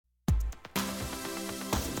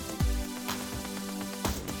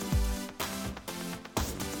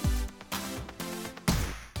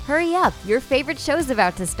Hurry up, your favorite show's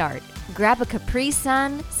about to start. Grab a Capri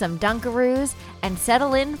Sun, some Dunkaroos, and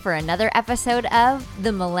settle in for another episode of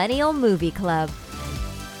The Millennial Movie Club.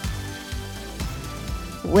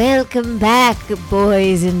 Welcome back,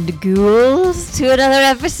 boys and ghouls, to another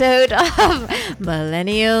episode of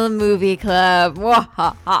Millennial Movie Club.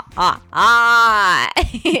 Awkward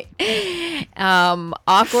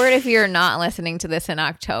if you're not listening to this in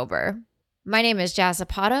October. My name is Jaz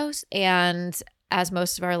Zapatos, and as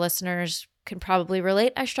most of our listeners can probably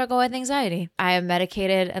relate, I struggle with anxiety. I am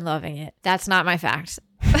medicated and loving it. That's not my fact,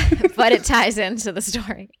 but it ties into the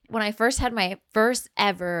story. When I first had my first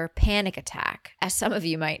ever panic attack, as some of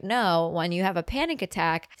you might know, when you have a panic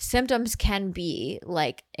attack, symptoms can be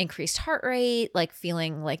like increased heart rate, like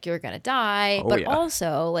feeling like you're going to die, but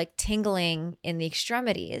also like tingling in the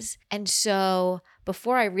extremities. And so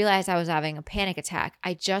before I realized I was having a panic attack,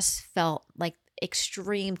 I just felt like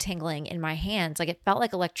extreme tingling in my hands. Like it felt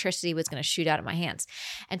like electricity was going to shoot out of my hands.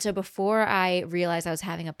 And so before I realized I was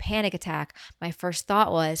having a panic attack, my first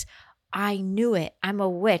thought was, I knew it. I'm a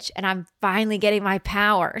witch and I'm finally getting my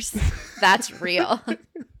powers. That's real.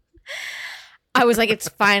 I was like, it's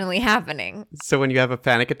finally happening. So when you have a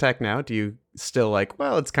panic attack now, do you still like,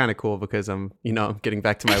 well, it's kind of cool because I'm getting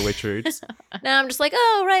back to my witch roots? No, I'm just like,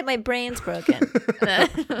 oh, right, my brain's broken.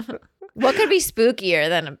 What could be spookier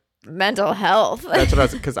than mental health? That's what I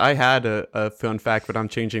was, because I had a fun fact, but I'm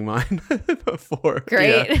changing mine before.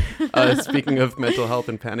 Great. Yeah. Speaking of mental health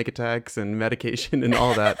and panic attacks and medication and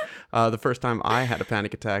all that, the first time I had a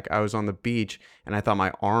panic attack, I was on the beach and I thought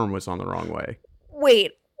my arm was on the wrong way.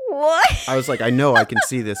 Wait, what? I was like, I know I can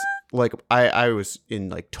see this. Like I was in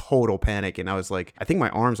like total panic and I was like, I think my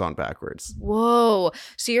arm's on backwards. Whoa.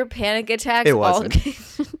 So your panic attacks It wasn't.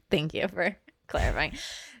 Thank you for clarifying.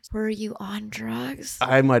 Were you on drugs?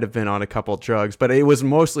 I might have been on a couple drugs, but it was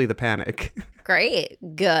mostly the panic. Great.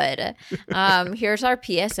 Good. Here's our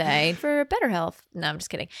PSA for better health. No, I'm just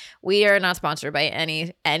kidding. We are not sponsored by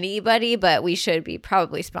anybody, but we should be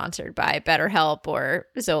probably sponsored by BetterHelp or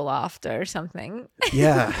Zoloft or something.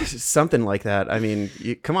 Yeah, something like that. I mean,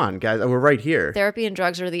 come on, guys. We're right here. Therapy and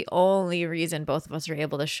drugs are the only reason both of us are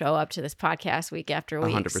able to show up to this podcast week after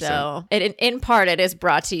week. 100%. So in part, it is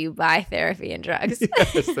brought to you by therapy and drugs.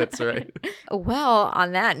 Yes, that's right. Well,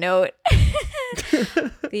 on that note,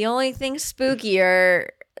 the only thing spookier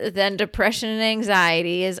than depression and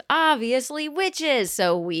anxiety is obviously witches.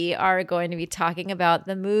 So we are going to be talking about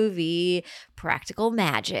the movie Practical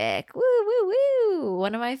Magic. Woo, woo, woo.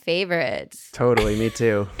 One of my favorites. Totally, me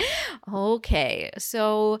too. Okay,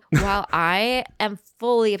 so while I am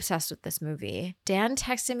fully obsessed with this movie, Dan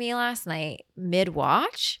texted me last night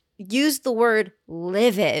mid-watch, used the word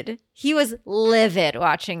livid. He was livid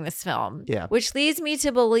watching this film. Yeah. Which leads me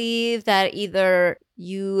to believe that either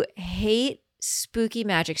you hate spooky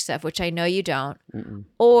magic stuff, which I know you don't,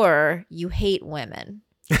 or you hate women.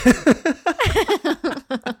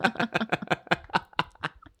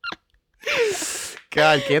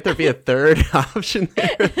 God, can't there be a third option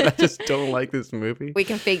there? I just don't like this movie. We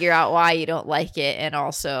can figure out why you don't like it and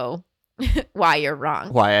also why you're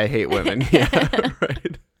wrong. Why I hate women. Yeah,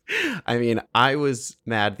 right. I mean, I was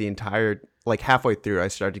mad the entire, like halfway through, I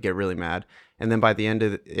started to get really mad. And then by the end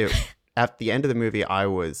of it, at the end of the movie, I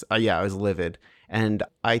was livid. And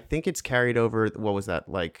I think it's carried over, what was that,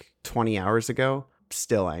 like 20 hours ago?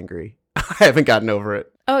 Still angry. I haven't gotten over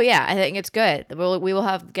it. Oh, yeah. I think it's good. We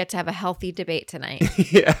will get to have a healthy debate tonight.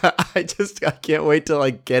 Yeah, I can't wait to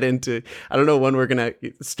like get into, I don't know when we're going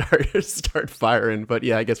to start firing, but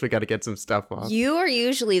yeah, I guess we got to get some stuff off. You are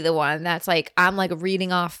usually the one that's like, I'm like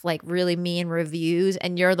reading off like really mean reviews,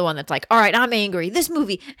 and you're the one that's like, all right, I'm angry. This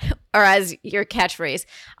movie, or as your catchphrase,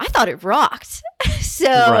 I thought it rocked. So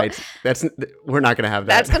right. We're not going to have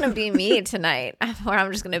that. That's going to be me tonight, where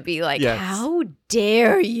I'm just going to be like, yes. How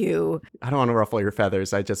dare you? I don't want to ruffle your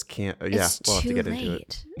feathers. I just can't. Yeah, we'll have to get into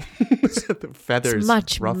it. The feathers it's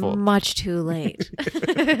much, ruffled. Much too late.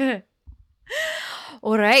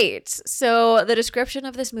 All right. So the description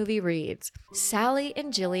of this movie reads, Sally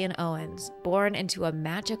and Gillian Owens, born into a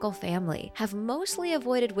magical family, have mostly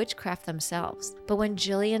avoided witchcraft themselves. But when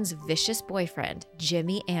Gillian's vicious boyfriend,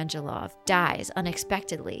 Jimmy Angelov, dies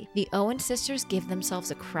unexpectedly, the Owen sisters give themselves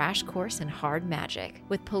a crash course in hard magic.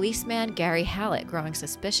 With policeman Gary Hallett growing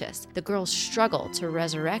suspicious, the girls struggle to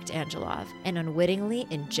resurrect Angelov and unwittingly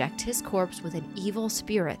inject his corpse with an evil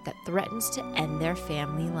spirit that threatens to end their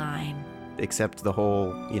family line. Except the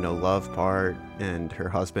whole, love part and her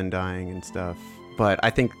husband dying and stuff. But I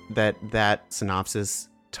think that synopsis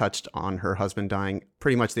touched on her husband dying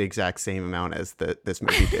pretty much the exact same amount as this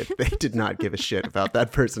movie did. They did not give a shit about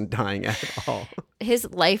that person dying at all. His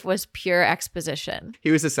life was pure exposition.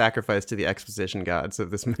 He was a sacrifice to the exposition gods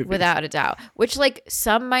of this movie. Without a doubt. Which, like,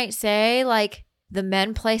 some might say, like, the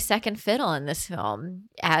men play second fiddle in this film,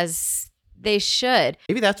 as they should.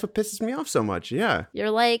 Maybe that's what pisses me off so much. Yeah. You're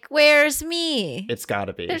like, where's me? It's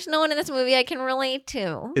gotta be. There's no one in this movie I can relate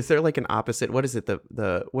to. Is there like an opposite? What is it?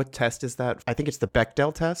 The what test is that? I think it's the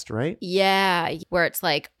Bechdel test, right? Yeah, where it's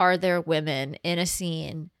like, are there women in a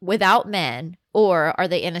scene without men, or are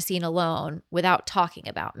they in a scene alone without talking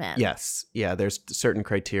about men? Yes. Yeah, there's certain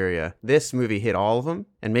criteria. This movie hit all of them,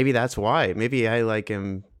 and maybe that's why. Maybe I like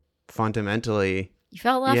him fundamentally. You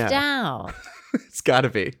felt left out. It's gotta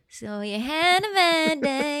be. So you had a bad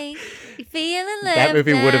day. You feeling left That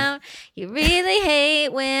movie would have. out. You really hate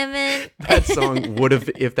women. That song would have.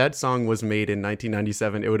 If that song was made in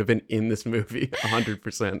 1997, it would have been in this movie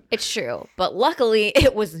 100%. It's true, but luckily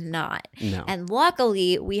it was not. No. And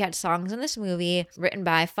luckily we had songs in this movie written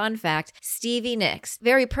by, fun fact, Stevie Nicks,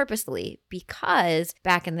 very purposely, because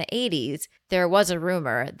back in the 80s, there was a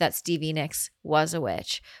rumor that Stevie Nicks was a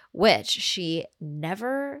witch, which she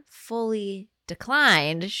never fully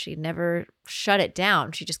declined. She never shut it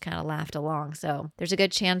down. She just kind of laughed along. So there's a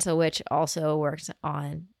good chance a witch also worked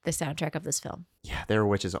on the soundtrack of this film. Yeah, there are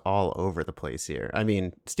witches all over the place here. I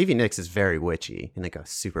mean, Stevie Nicks is very witchy in like a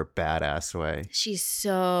super badass way. She's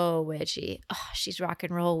so witchy. Oh, she's rock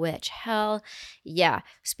and roll witch. Hell yeah.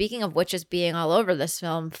 Speaking of witches being all over this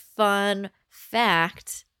film, fun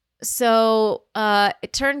fact. So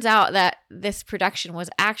it turns out that this production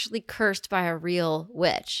was actually cursed by a real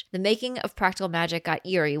witch. The making of Practical Magic got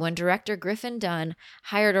eerie when director Griffin Dunn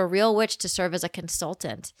hired a real witch to serve as a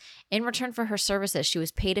consultant. In return for her services, she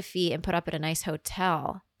was paid a fee and put up at a nice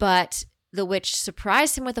hotel. But the witch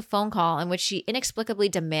surprised him with a phone call in which she inexplicably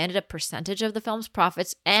demanded a percentage of the film's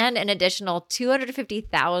profits and an additional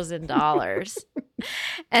 $250,000.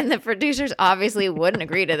 And the producers obviously wouldn't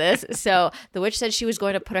agree to this. So the witch said she was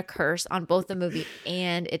going to put a curse on both the movie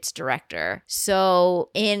and its director.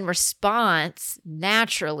 So in response,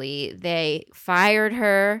 naturally, they fired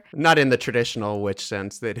her. Not in the traditional witch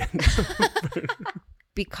sense. They didn't.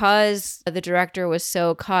 Because the director was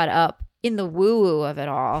so caught up in the woo-woo of it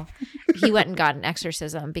all, he went and got an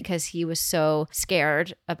exorcism because he was so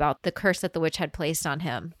scared about the curse that the witch had placed on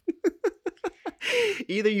him.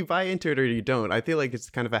 Either you buy into it or you don't. I feel like it's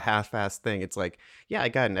kind of a half-assed thing. It's like, yeah, I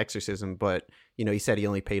got an exorcism, but he said he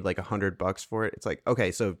only paid like $100 for it. It's like,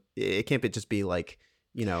 okay, so it can't just be like,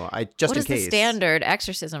 I just what in is case. The standard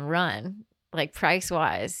exorcism run, like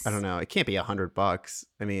price-wise? I don't know. It can't be $100.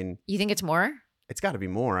 I mean, you think it's more? It's got to be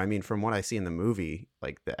more. I mean, from what I see in the movie,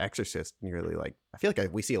 like The Exorcist, nearly like I feel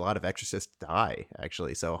like we see a lot of exorcists die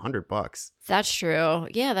actually. So $100. That's true.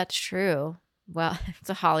 Yeah, that's true. Well, it's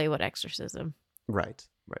a Hollywood exorcism. Right.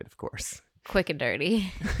 Of course. Quick and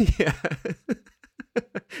dirty. Yeah.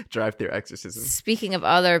 Drive-through exorcism. Speaking of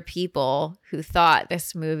other people who thought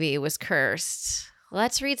this movie was cursed,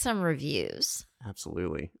 let's read some reviews.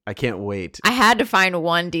 Absolutely. I can't wait. I had to find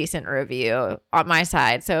one decent review on my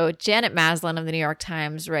side. So Janet Maslin of the New York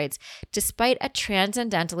Times writes, despite a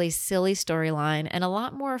transcendentally silly storyline and a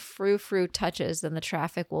lot more frou-frou touches than the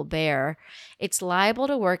traffic will bear, it's liable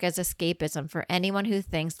to work as escapism for anyone who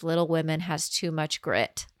thinks Little Women has too much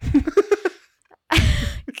grit.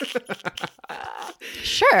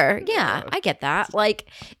 Sure. Yeah, I get that. Like,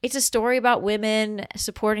 it's a story about women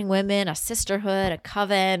supporting women, a sisterhood, a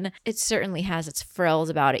coven. It certainly has its frills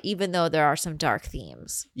about it, even though there are some dark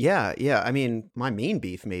themes. Yeah. I mean, my main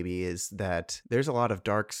beef maybe is that there's a lot of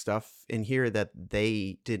dark stuff in here that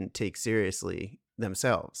they didn't take seriously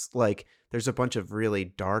themselves. Like, there's a bunch of really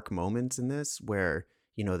dark moments in this where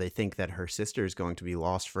they think that her sister is going to be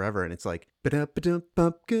lost forever. And it's like, like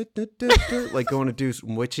going to do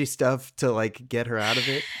some witchy stuff to like get her out of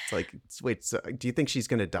it. It's like, wait, so do you think she's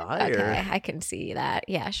going to die? Okay, or? I can see that.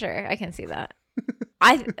 Yeah, sure. I can see that.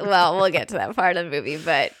 Well, we'll get to that part of the movie,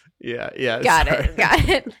 but yeah. Got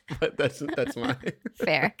it. But that's my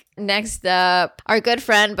fair. Next up, our good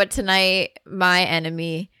friend, but tonight, my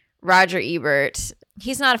enemy, Roger Ebert.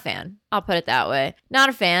 He's not a fan. I'll put it that way. Not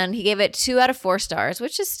a fan. He gave it 2 out of 4 stars,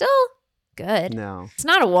 which is still good. No. It's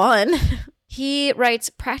not a 1. He writes,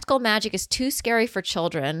 Practical Magic is too scary for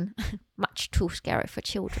children, much too scary for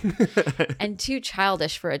children, and too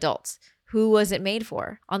childish for adults. Who was it made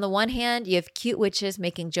for? On the one hand, you have cute witches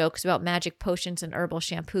making jokes about magic potions and herbal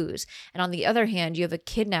shampoos. And on the other hand, you have a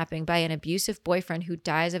kidnapping by an abusive boyfriend who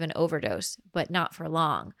dies of an overdose, but not for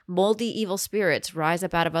long. Moldy evil spirits rise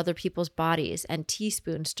up out of other people's bodies and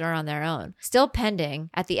teaspoons stir on their own. Still pending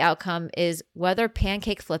at the outcome is whether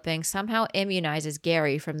pancake flipping somehow immunizes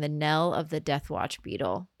Gary from the knell of the Death Watch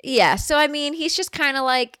beetle. Yeah, so I mean, he's just kind of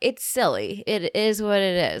like, it's silly. It is what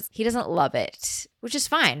it is. He doesn't love it, which is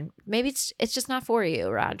fine. Maybe it's just not for you,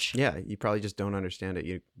 Raj. Yeah, you probably just don't understand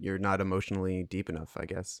it. You're not emotionally deep enough, I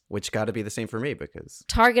guess. Which got to be the same for me because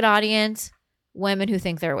Target audience, women who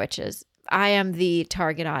think they're witches. I am the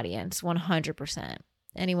target audience, 100%.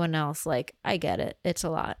 Anyone else, like, I get it. It's a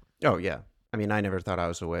lot. oh yeah. I mean, I never thought I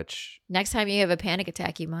was a witch. Next time you have a panic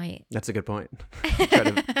attack, you might. That's a good point. Try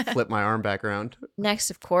to flip my arm back around. Next,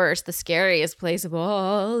 of course, the scariest place of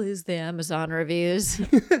all is the Amazon reviews.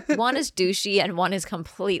 One is douchey and one is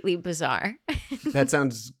completely bizarre. That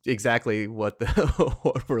sounds exactly what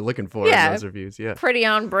what we're looking for Yeah. in those reviews. Yeah. Pretty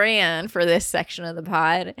on brand for this section of the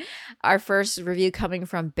pod. Our first review coming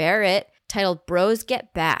from Barrett, titled Bros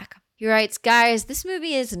Get Back. He writes, guys, this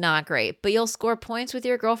movie is not great, but you'll score points with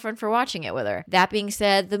your girlfriend for watching it with her. That being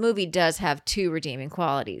said, the movie does have two redeeming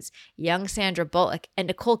qualities. Young Sandra Bullock and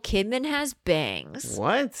Nicole Kidman has bangs.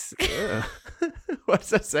 What? Ugh. What's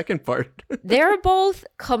that second part? They're both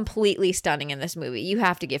completely stunning in this movie. You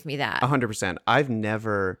have to give me that. 100%. I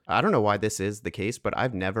don't know why this is the case, but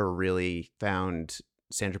I've never really found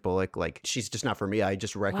Sandra Bullock, like, she's just not for me. I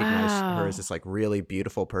just recognize her as this like really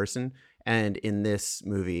beautiful person. And in this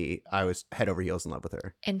movie, I was head over heels in love with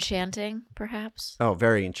her. Enchanting, perhaps? Oh,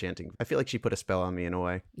 very enchanting. I feel like she put a spell on me in a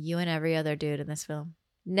way. You and every other dude in this film.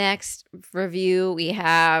 Next review we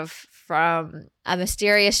have from a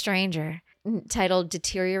mysterious stranger titled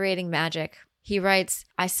Deteriorating Magic. He writes,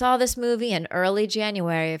 I saw this movie in early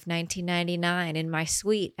January of 1999 in my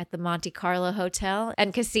suite at the Monte Carlo Hotel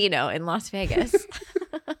and Casino in Las Vegas.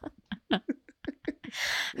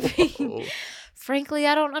 Whoa. Frankly,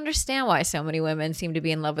 I don't understand why so many women seem to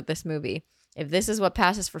be in love with this movie. If this is what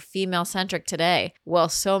passes for female-centric today, well,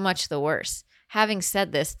 so much the worse. Having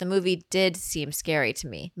said this, the movie did seem scary to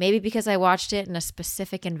me. Maybe because I watched it in a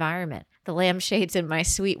specific environment. The lampshades in my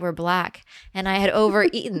suite were black, and I had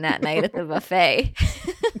overeaten that night at the buffet.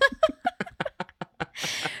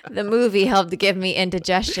 The movie helped give me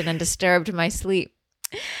indigestion and disturbed my sleep.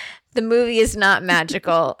 The movie is not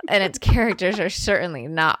magical, and its characters are certainly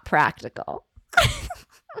not practical.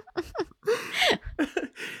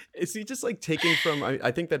 Is he just like taking from?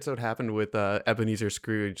 I think that's what happened with Ebenezer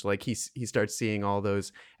Scrooge. Like he starts seeing all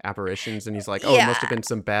those apparitions, and he's like, "Oh, Yeah. It must have been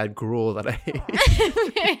some bad gruel that I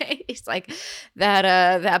ate." He's like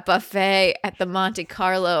that buffet at the Monte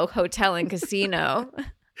Carlo Hotel and Casino.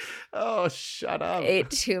 Oh, shut up! Ate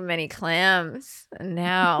too many clams, and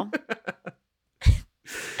now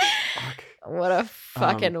Fuck. what a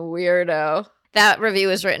fucking weirdo. That review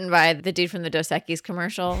was written by the dude from the Dos Equis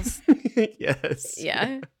commercials. Yes.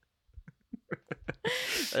 Yeah.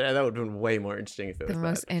 Yeah, that would have been way more interesting if it was The that.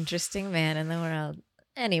 most interesting man in the world.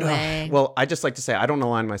 Anyway. Well, I just like to say I don't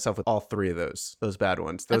align myself with all three of those bad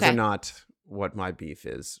ones. Those Okay. are not what my beef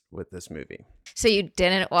is with this movie. So you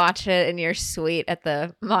didn't watch it in your suite at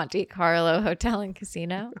the Monte Carlo Hotel and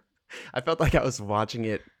Casino? I felt like I was watching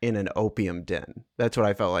it in an opium den. That's what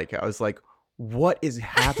I felt like. I was like, what is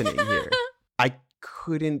happening here? I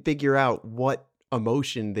couldn't figure out what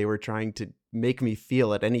emotion they were trying to make me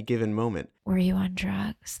feel at any given moment. Were you on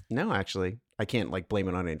drugs? No, actually, I can't like blame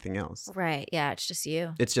it on anything else. Right. Yeah, it's just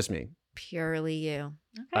you. It's just me. Purely you.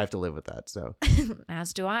 I have to live with that. So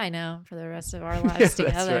As do I now for the rest of our yeah, lives that's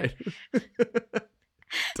together. right.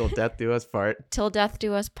 Till death do us part. Till death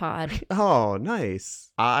do us pod. Oh,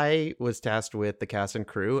 nice. I was tasked with the cast and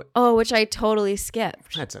crew. Oh, which I totally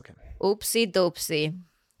skipped. That's okay. Oopsie doopsie.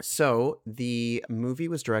 So the movie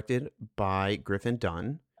was directed by Griffin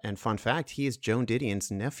Dunn. And fun fact, he is Joan Didion's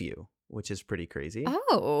nephew, which is pretty crazy.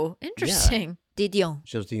 Oh, interesting. Didion.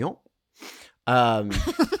 Chose Dion.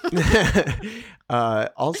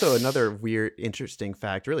 Also, another weird, interesting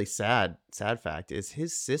fact, really sad fact, is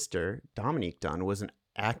his sister, Dominique Dunn, was an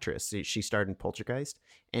actress. She starred in Poltergeist.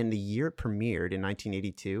 And the year it premiered in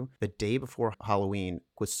 1982, the day before Halloween,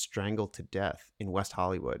 was strangled to death in West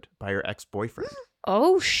Hollywood by her ex-boyfriend.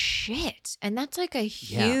 Oh, shit. And that's like a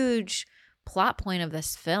huge plot point of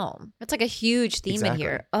this film. That's like a huge theme Exactly. in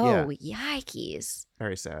here. Oh, yikes.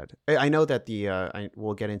 Very sad. I know that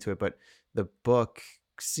we'll get into it, but the book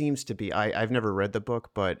seems to be, I've never read the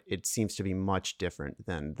book, but it seems to be much different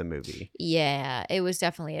than the movie. Yeah, it was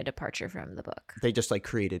definitely a departure from the book. They just like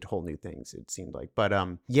created whole new things, it seemed like. But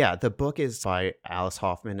yeah, the book is by Alice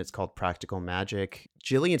Hoffman. It's called Practical Magic.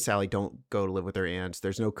 Jilly and Sally don't go to live with their aunts.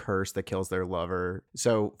 There's no curse that kills their lover.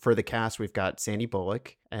 So for the cast, we've got Sandy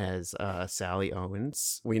Bullock as Sally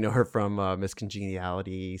Owens. We know her from Miss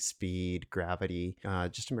Congeniality, Speed, Gravity,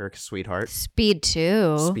 just America's Sweetheart. Speed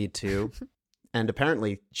 2. Speed 2. And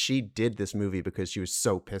apparently she did this movie because she was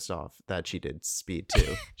so pissed off that she did Speed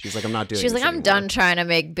 2. She's like, I'm not doing She's this like, I'm anymore. done trying to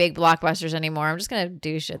make big blockbusters anymore. I'm just going to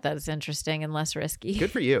do shit that's interesting and less risky. Good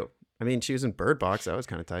for you. I mean, she was in Bird Box. That was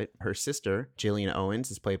kind of tight. Her sister, Jillian Owens,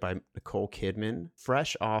 is played by Nicole Kidman,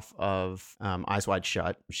 fresh off of Eyes Wide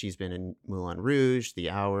Shut. She's been in Moulin Rouge, The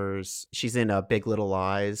Hours. She's in Big Little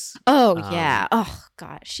Lies. Oh, yeah. Oh,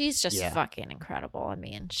 God. She's just yeah. fucking incredible. I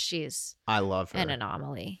mean, she's I love her. an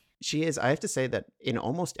anomaly. She is. I have to say that in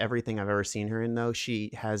almost everything I've ever seen her in, though, she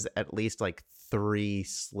has at least like 3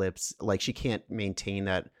 slips. Like she can't maintain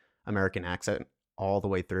that American accent all the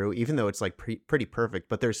way through, even though it's like pretty perfect.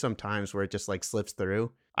 But there's some times where it just like slips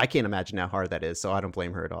through. I can't imagine how hard that is, so I don't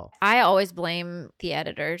blame her at all. I always blame the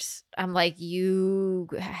editors. I'm like, you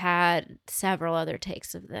had several other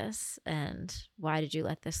takes of this, and why did you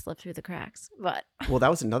let this slip through the cracks? But well,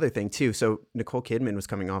 that was another thing too. So Nicole Kidman was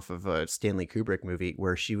coming off of a Stanley Kubrick movie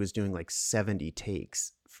where she was doing like 70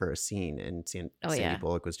 takes for a scene, and Sandy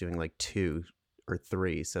Bullock was doing like 2 or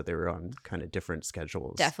 3, so they were on kind of different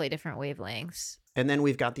schedules. Definitely different wavelengths. And then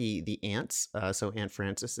we've got the aunts, so Aunt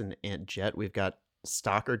Frances and Aunt Jet. We've got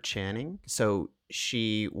Stockard Channing. So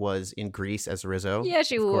she was in Grease as Rizzo. Yeah,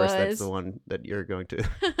 she was. Of course, that's the one that you're going to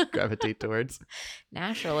gravitate towards.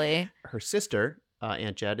 Naturally. Her sister,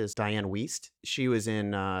 Aunt Jet, is Diane Wiest. She was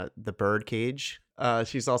in The Birdcage.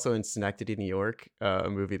 She's also in Synecdoche, New York, a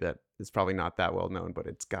movie that is probably not that well known, but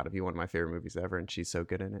it's got to be one of my favorite movies ever, and she's so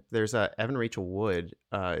good in it. There's Evan Rachel Wood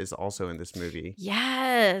is also in this movie.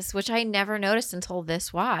 Yes, which I never noticed until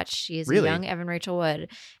this watch. She is Really? a young Evan Rachel Wood,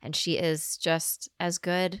 and she is just as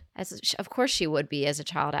good as, of course, she would be as a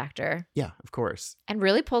child actor, Yeah, of course. and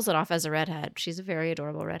really pulls it off as a redhead. She's a very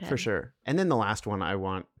adorable redhead. For sure. And then the last one I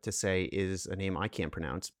want to say is a name I can't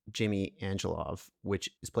pronounce, Jimmy Angelov, which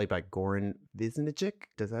is played by Goran Visnjic.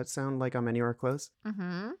 Does that sound like I'm anywhere close?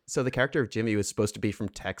 Mm-hmm. So the character of Jimmy was supposed to be from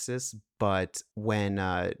Texas, but when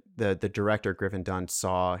the director Griffin Dunn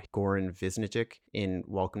saw Goran Visnjic in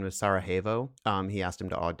Welcome to Sarajevo, he asked him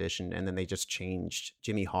to audition, and then they just changed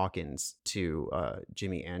Jimmy Hawkins to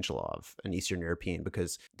Jimmy Angelov, an Eastern European,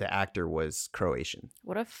 because the actor was Croatian.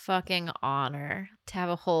 What a fucking honor to have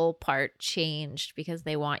a whole part changed because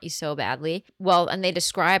they want you so badly. Well, and they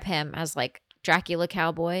describe him as like Dracula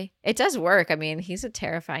cowboy. It does work. I mean, he's a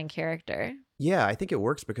terrifying character. Yeah, I think it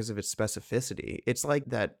works because of its specificity. It's like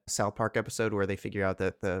that South Park episode where they figure out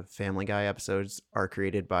that the Family Guy episodes are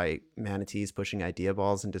created by manatees pushing idea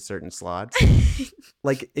balls into certain slots.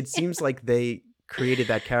 Like, it seems like they created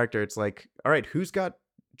that character. It's like, all right, who's got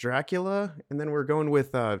Dracula? And then we're going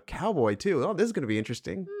with cowboy too. Oh, this is going to be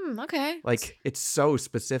interesting. Okay. Like, it's so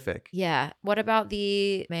specific. Yeah. What about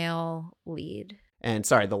the male lead? And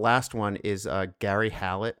sorry, the last one is Gary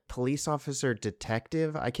Hallett, police officer,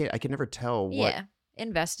 detective. I can never tell what. Yeah.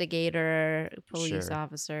 Investigator, police Sure.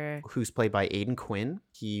 officer. Who's played by Aidan Quinn.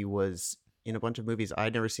 He was in a bunch of movies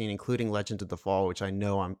I'd never seen, including Legends of the Fall, which I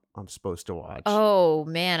know I'm supposed to watch. Oh,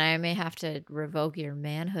 man. I may have to revoke your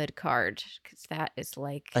manhood card because that is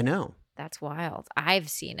like, I know. that's wild. I've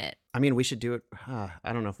seen it. I mean, we should do it.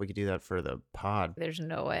 I don't know if we could do that for the pod. There's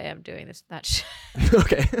no way I'm doing this. That shit.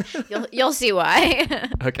 Okay. You'll see why.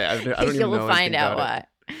 Okay. I don't even You'll know find anything out about why.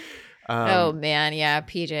 it. Oh man, yeah.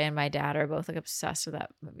 PJ and my dad are both like obsessed with that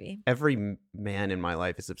movie. Every man in my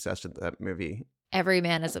life is obsessed with that movie. Every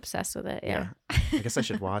man is obsessed with it. Yeah. I guess I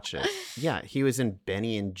should watch it. Yeah. He was in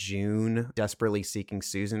Benny and June, Desperately Seeking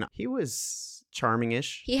Susan. He was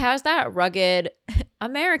charming-ish. He has that rugged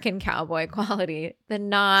American cowboy quality, the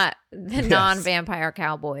non-vampire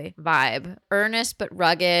cowboy vibe. Earnest but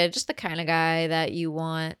rugged, just the kind of guy that you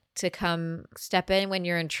want to come step in when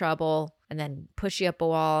you're in trouble and then push you up a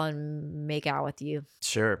wall and make out with you.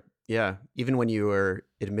 Sure. Yeah. Even when you were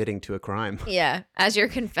admitting to a crime. Yeah, as you're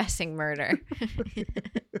confessing murder.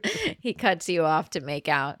 He cuts you off to make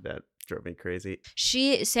out. That drove me crazy.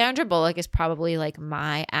 Sandra Bullock is probably like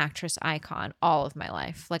my actress icon all of my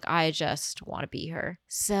life. Like I just want to be her.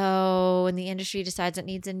 So when the industry decides it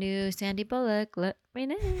needs a new Sandy Bullock, let me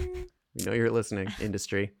know. We know you're listening,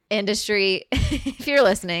 industry. Industry, if you're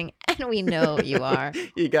listening, and we know you are.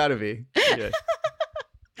 You gotta be. Yeah.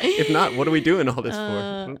 If not, what are we doing all this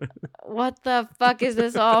for? What the fuck is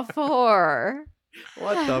this all for?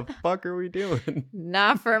 What the fuck are we doing?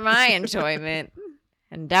 Not for my enjoyment.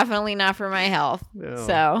 And definitely not for my health. No.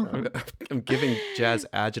 So I'm giving Jazz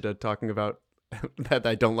agita talking about that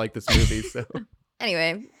I don't like this movie. So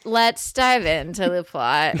anyway, let's dive into the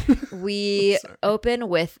plot. We open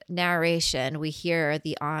with narration. We hear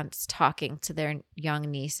the aunts talking to their young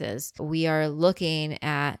nieces. We are looking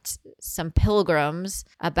at some pilgrims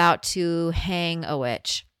about to hang a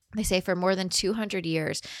witch. They say for more than 200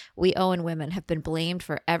 years, we Owen women have been blamed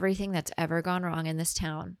for everything that's ever gone wrong in this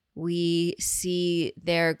town. We see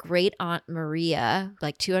their great aunt Maria,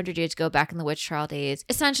 like 200 years ago, back in the witch trial days.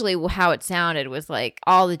 Essentially, how it sounded was like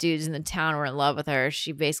all the dudes in the town were in love with her.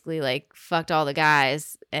 She basically like fucked all the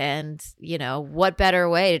guys. And, you know, what better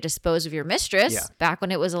way to dispose of your mistress back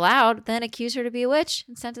when it was allowed than accuse her to be a witch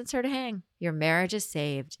and sentence her to hang? Your marriage is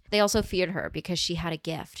saved. They also feared her because she had a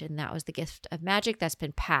gift, and that was the gift of magic that's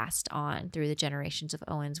been passed on through the generations of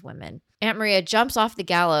Owen's women. Aunt Maria jumps off the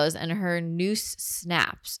gallows and her noose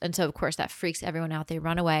snaps. And so, of course, that freaks everyone out. They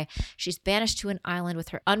run away. She's banished to an island with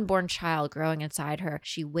her unborn child growing inside her.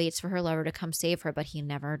 She waits for her lover to come save her, but he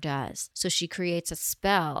never does. So she creates a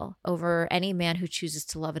spell over any man who chooses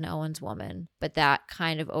to love an Owen's woman. But that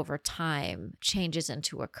kind of over time changes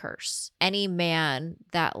into a curse. Any man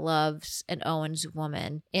that loves an Owen's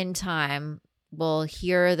woman in time will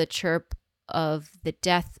hear the chirp of the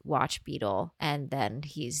death watch beetle, and then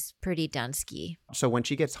he's pretty done-ski. So when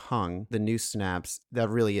she gets hung, the noose snaps. That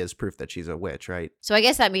really is proof that she's a witch, right? So I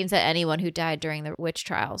guess that means that anyone who died during the witch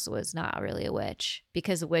trials was not really a witch,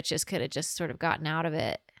 because the witches could have just sort of gotten out of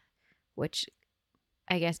it, which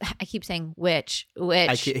I guess I keep saying witch.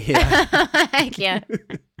 I can't.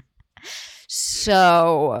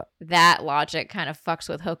 So that logic kind of fucks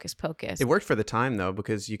with Hocus Pocus. It worked for the time, though,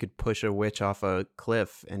 because you could push a witch off a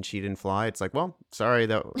cliff and she didn't fly. It's like, well, sorry,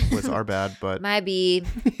 that was our bad, but... Maybe.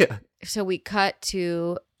 Yeah. So we cut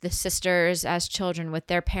to the sisters as children with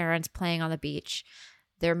their parents playing on the beach.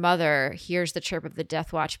 Their mother hears the chirp of the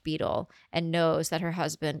Death Watch beetle and knows that her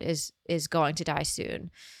husband is going to die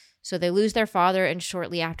soon. So they lose their father, and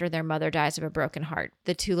shortly after, their mother dies of a broken heart.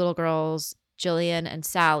 The two little girls, Jillian and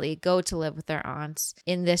Sally, go to live with their aunts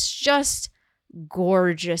in this just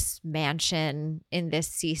gorgeous mansion in this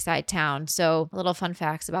seaside town. So, little fun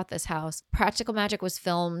facts about this house. Practical Magic was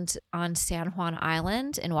filmed on San Juan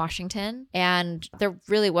Island in Washington, and there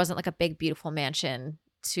really wasn't like a big, beautiful mansion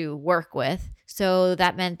to work with. So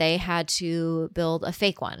that meant they had to build a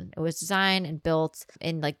fake one. It was designed and built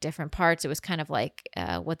in like different parts. It was kind of like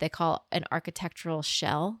what they call an architectural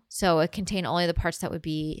shell. So it contained only the parts that would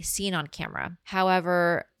be seen on camera.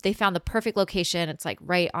 However, they found the perfect location. It's like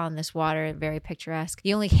right on this water, very picturesque.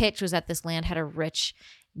 The only hitch was that this land had a rich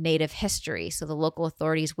native history. So the local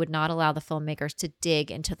authorities would not allow the filmmakers to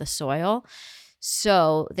dig into the soil.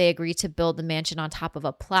 So they agreed to build the mansion on top of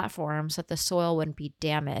a platform so that the soil wouldn't be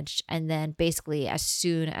damaged. And then basically, as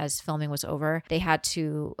soon as filming was over, they had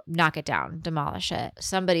to knock it down, demolish it.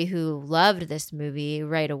 Somebody who loved this movie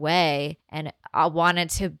right away and wanted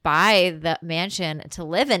to buy the mansion to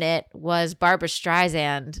live in it was Barbara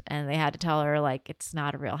Streisand. And they had to tell her, like, it's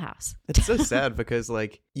not a real house. It's so sad because,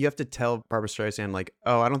 like, you have to tell Barbara Streisand, like,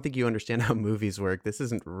 oh, I don't think you understand how movies work. This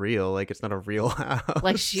isn't real. Like, it's not a real house.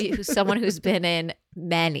 Like, someone who's been in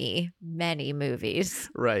many, many movies.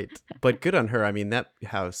 Right. But good on her. I mean, that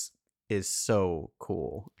house is so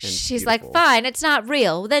cool. And she's beautiful. like, fine, it's not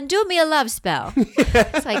real. Then do me a love spell.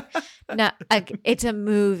 It's like, no, it's a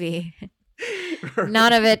movie. Right.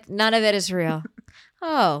 None of it is real.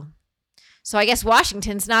 Oh. So I guess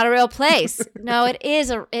Washington's not a real place. No, it is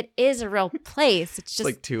a real place. It's just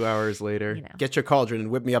like 2 hours later. You know. Get your cauldron and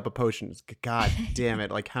whip me up a potion. God damn it.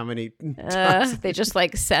 Like how many times? They just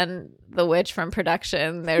like send the witch from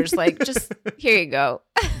production. They're just like, just here you go.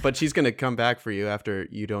 But she's going to come back for you after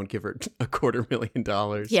you don't give her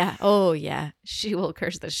 $250,000. Yeah. Oh, yeah. She will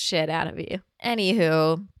curse the shit out of you.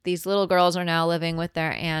 Anywho, these little girls are now living with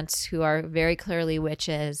their aunts who are very clearly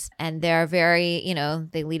witches. And they're very,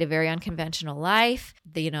 they lead a very unconventional life.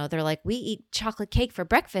 They're like, we eat chocolate cake for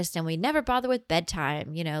breakfast and we never bother with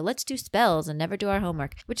bedtime. Let's do spells and never do our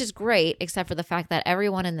homework, which is great, except for the fact that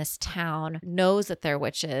everyone in this town knows that they're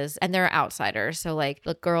witches and they're outsiders. So like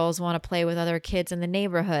the girls want to play with other kids in the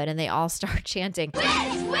neighborhood and they all start chanting, "Witch,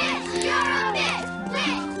 witch, you're a witch!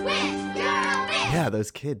 Witch, witch, you're a witch!" Yeah,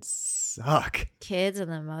 those kids suck. Kids in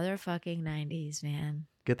the motherfucking 90s, man.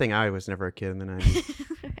 Good thing I was never a kid in the 90s.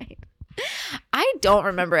 Right. I don't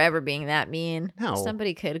remember ever being that mean. No.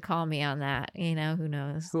 Somebody could call me on that. Who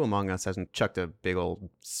knows? Who among us hasn't chucked a big old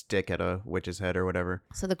stick at a witch's head or whatever?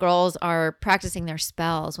 So the girls are practicing their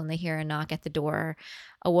spells when they hear a knock at the door.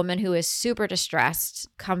 A woman who is super distressed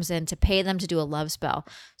comes in to pay them to do a love spell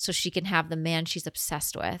so she can have the man she's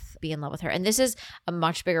obsessed with be in love with her. And this is a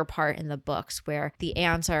much bigger part in the books where the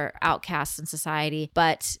ants are outcasts in society,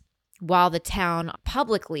 but while the town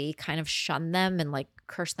publicly kind of shun them and like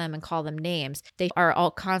curse them and call them names, they are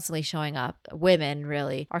all constantly showing up. Women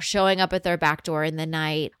really are showing up at their back door in the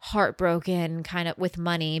night, heartbroken, kind of with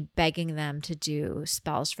money, begging them to do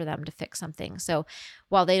spells for them to fix something. So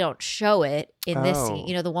while they don't show it in this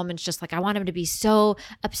scene, the woman's just like, I want him to be so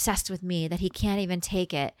obsessed with me that he can't even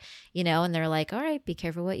take it, and they're like, all right, be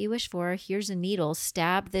careful what you wish for. Here's a needle,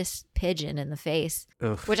 stab this pigeon in the face.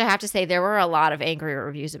 Ugh. Which I have to say, there were a lot of angry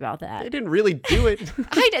reviews about that. They didn't really do it.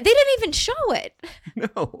 They didn't even show it.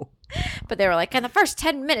 No. But they were like, in the first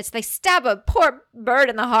 10 minutes, they stab a poor bird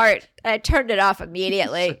in the heart. I turned it off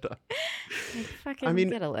immediately. Fucking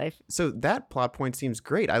get a life. So that plot point seems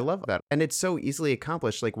great. I love that. And it's so easily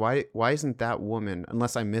accomplished. Like, why isn't that woman,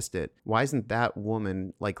 unless I missed it, why isn't that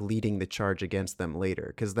woman like leading the charge against them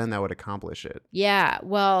later? Because then that would accomplish it. Yeah.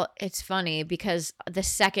 Well, it's funny because the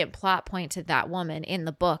second plot point to that woman in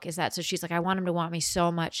the book is that, so she's like, I want him to want me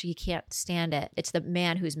so much he can't stand it. It's the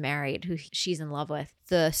man who's married, who she's in love with.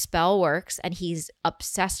 The spell works and he's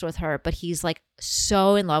obsessed with her, but he's like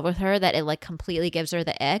so in love with her that it like completely gives her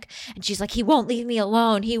the ick. And she's like, he won't leave me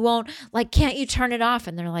alone. He won't, like, can't you turn it off?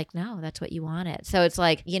 And they're like, no, that's what you wanted. So it's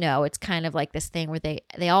like, it's kind of like this thing where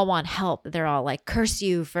they all want help. They're all like, curse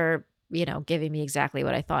you for, giving me exactly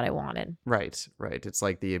what I thought I wanted. Right. It's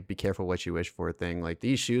like the be careful what you wish for thing. Like,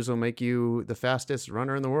 these shoes will make you the fastest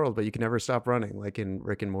runner in the world, but you can never stop running, like in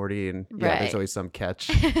Rick and Morty. And there's always some catch.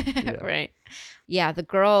 Yeah. Right. Yeah, the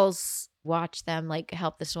girls watch them like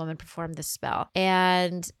help this woman perform this spell.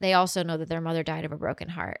 And they also know that their mother died of a broken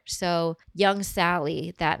heart. So young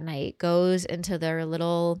Sally that night goes into their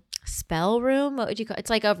little spell room. What would you call it? It's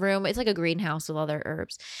like a room. It's like a greenhouse with all their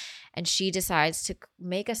herbs. And she decides to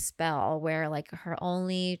make a spell where like her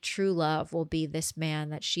only true love will be this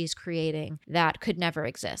man that she's creating that could never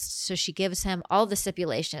exist. So she gives him all the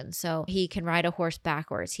stipulations. So he can ride a horse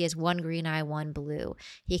backwards. He has one green eye, one blue.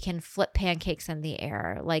 He can flip pancakes in the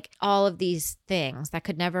air. Like all of these things that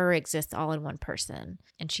could never exist all in one person.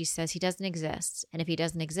 And she says he doesn't exist. And if he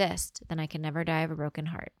doesn't exist, then I can never die of a broken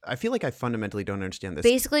heart. I feel like I fundamentally don't understand this.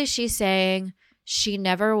 Basically, she's saying she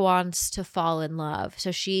never wants to fall in love. So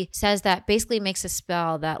she says that basically makes a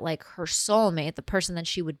spell that like her soulmate, the person that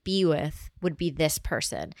she would be with, would be this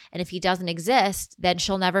person. And if he doesn't exist, then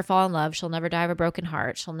she'll never fall in love. She'll never die of a broken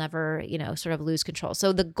heart. She'll never, sort of lose control.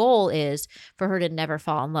 So the goal is for her to never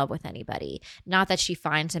fall in love with anybody. Not that she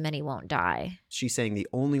finds him and he won't die. She's saying the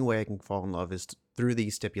only way I can fall in love is through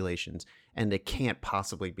these stipulations, and it can't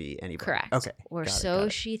possibly be anybody. Correct. Okay. Or so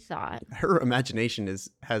she thought. Her imagination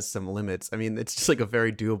has some limits. I mean, it's just like a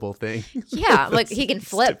very doable thing. Yeah, like he can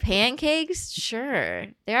flip pancakes. Sure.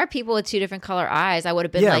 There are people with two different color eyes. I would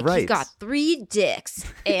have been like, right. He's got 3 dicks.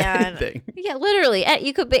 And Anything. Yeah, literally.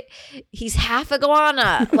 You could be, he's half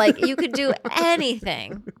iguana. Like you could do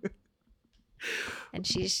anything. And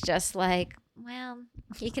she's just like, well,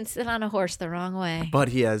 he can sit on a horse the wrong way. But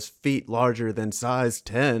he has feet larger than size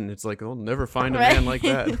 10. It's like, I'll never find a man like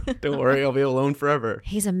that. Don't worry, I'll be alone forever.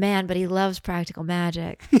 He's a man, but he loves practical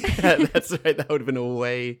magic. Yeah, that's right. That would have been a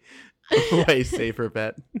way safer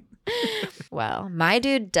bet. Well, my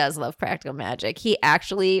dude does love practical magic. He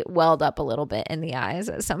actually welled up a little bit in the eyes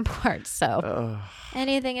at some parts. So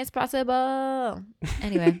anything is possible.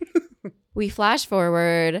 Anyway. We flash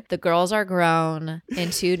forward. The girls are grown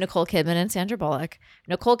into Nicole Kidman and Sandra Bullock.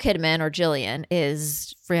 Nicole Kidman, or Jillian,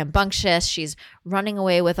 is rambunctious. She's running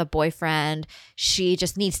away with a boyfriend. She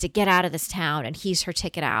just needs to get out of this town, and he's her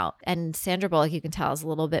ticket out. And Sandra Bullock, you can tell, is a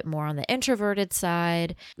little bit more on the introverted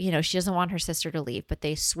side. She doesn't want her sister to leave, but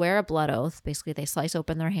they swear a blood oath. Basically, they slice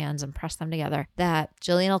open their hands and press them together that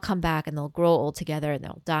Jillian will come back and they'll grow old together and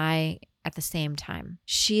they'll die at the same time.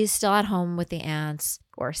 She's still at home with the aunts,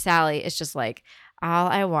 or Sally is just like, all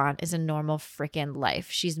I want is a normal freaking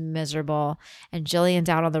life. She's miserable. And Jillian's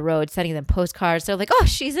out on the road sending them postcards. They're like, oh,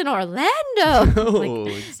 she's in Orlando.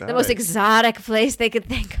 The most exotic place they could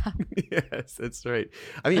think of. Yes, that's right.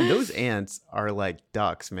 I mean, those ants are like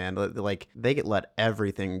ducks, man. Like they get let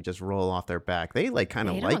everything just roll off their back. They like kind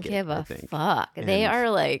of like it. They don't give a fuck. They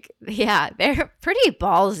are like, they're pretty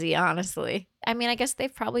ballsy, honestly. I mean, I guess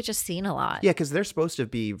they've probably just seen a lot. Yeah, because they're supposed to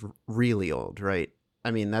be really old, right?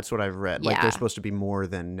 I mean, that's what I've read. Like, Yeah. they're supposed to be more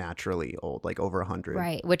than naturally old, like over 100.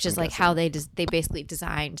 Right, which is I'm like how guessing. they basically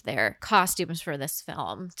designed their costumes for this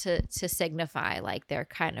film to signify like they're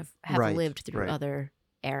kind of have Right, lived through right. other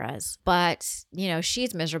eras. But, you know,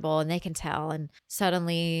 she's miserable and they can tell. And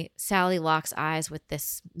suddenly Sally locks eyes with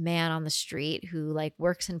this man on the street who like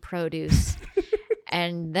works in produce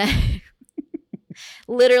and then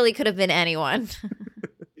literally could have been anyone.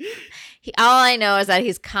 All I know is that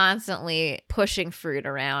he's constantly pushing fruit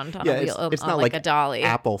around on Yeah, a wheel, it's on not like like a dolly.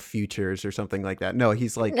 Apple Futures or something like that. No,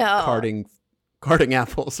 he's like No. carting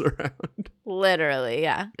apples around. Literally,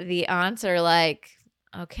 yeah. The aunts are like,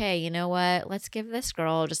 okay, you know what? Let's give this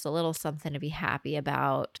girl just a little something to be happy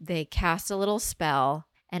about. They cast a little spell,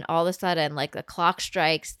 and all of a sudden, like the clock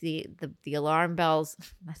strikes, the alarm bells.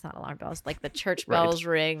 That's not alarm bells. Like the church Right. bells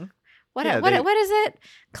ring. What Yeah, what they- what is it?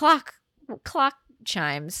 Clock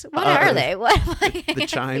chimes. What are they? What? The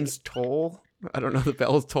chimes toll. I don't know. The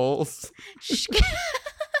bells tolls.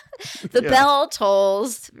 The Yeah. bell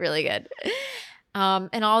tolls. Really good.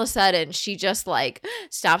 And all of a sudden she just like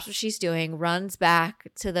stops what she's doing, runs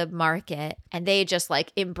back to the market, and they just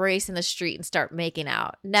like embrace in the street and start making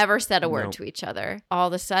out. Never said a word Nope. to each other. All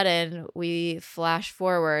of a sudden we flash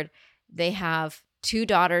forward. They have 2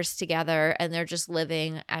 daughters together and they're just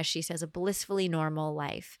living, as she says, a blissfully normal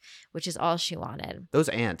life, which is all she wanted. Those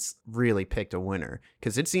aunts really picked a winner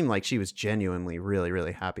because it seemed like she was genuinely really,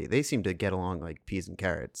 really happy. They seemed to get along like peas and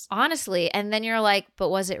carrots. Honestly. And then you're like, but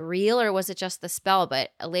was it real or was it just the spell?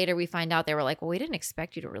 But later we find out they were like, well, we didn't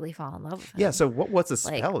expect you to really fall in love with him. Yeah. So what was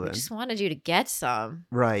the like, spell we then? just wanted you to get some.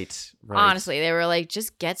 Right. Honestly, they were like,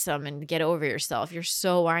 just get some and get over yourself. You're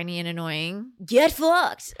so whiny and annoying. Get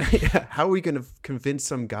fucked. Yeah, how are we going to convince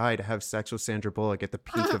some guy to have sex with Sandra Bullock at the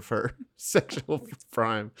peak of her sexual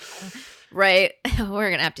prime? Right. We're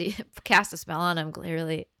going to have to cast a spell on him,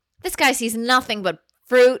 clearly. This guy sees nothing but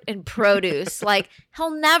fruit and produce. Like,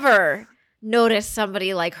 he'll never notice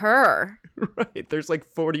somebody like her. Right. There's like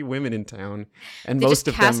 40 women in town, and They most just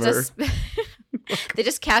of them cast are. they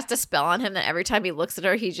just cast a spell on him that every time he looks at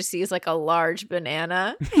her, he just sees like a large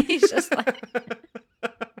banana. He's just like,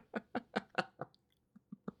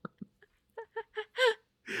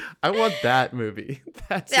 I want that movie.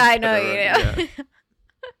 That's I know better you one,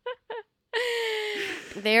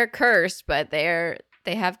 do. They're cursed, but they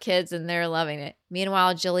have kids and they're loving it.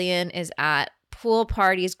 Meanwhile, Jillian is at pool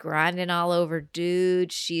parties, grinding all over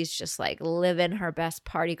dudes. She's just like living her best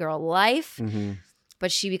party girl life. Yeah. Mhm.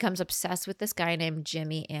 But she becomes obsessed with this guy named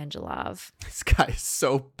Jimmy Angelov. This guy is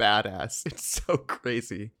so badass. It's so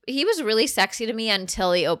crazy. He was really sexy to me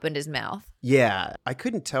until he opened his mouth. Yeah, I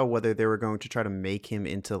couldn't tell whether they were going to try to make him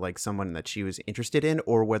into like someone that she was interested in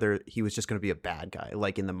or whether he was just going to be a bad guy,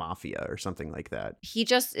 like in the mafia or something like that. He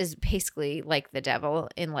just is basically like the devil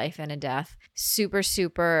in Life and in Death. Super,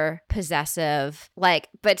 super possessive. Like,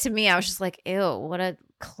 but to me, I was just like, ew, what a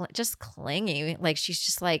just clingy. Like, she's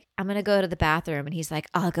just like, I'm going to go to the bathroom. And he's like,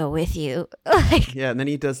 I'll go with you. Like, Yeah, and then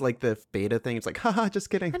he does like the beta thing. It's like, haha, just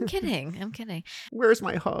kidding. I'm kidding. I'm kidding. Where's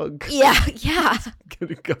my hug? Yeah. Yeah.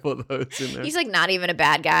 Get a couple of those in there. He's like not even a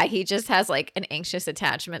bad guy. He just has like an anxious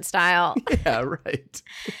attachment style. Yeah, right.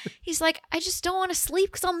 He's like, I just don't want to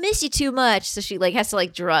sleep because I'll miss you too much. So she like has to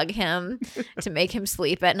like drug him to make him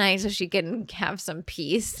sleep at night so she can have some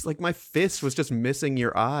peace. It's like my fist was just missing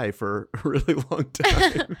your eye for a really long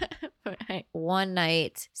time. Right. One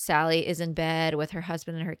night, Sally is in bed with her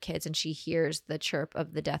husband and her kids, and she hears the chirp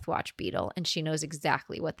of the Death Watch beetle, and she knows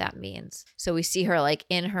exactly what that means. So we see her like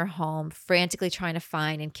in her home, frantically trying to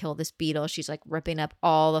find and kill this beetle. She's like ripping up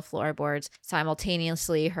all the floorboards.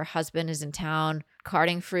 Simultaneously, her husband is in town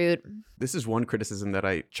carting fruit. This is one criticism that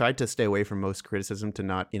I tried to stay away from most criticism to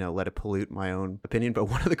not, let it pollute my own opinion. But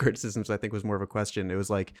one of the criticisms I think was more of a question. It was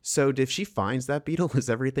like, so if she finds that beetle, is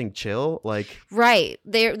everything chill? Like, Right.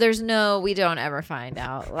 There's no, we don't ever find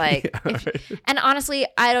out. Like, yeah, if- right. and honestly,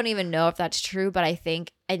 I don't even know if that's true, but I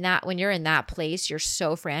think in that when you're in that place, you're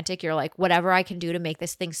so frantic. You're like, whatever I can do to make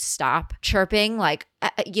this thing stop chirping, like,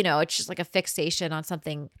 it's just like a fixation on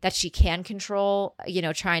something that she can control,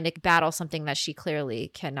 trying to battle something that she clearly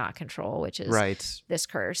cannot control, which is Right. this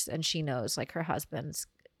curse. And she knows like her husband's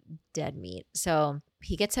dead meat. So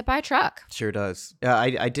he gets hit by a truck. Sure does. Yeah,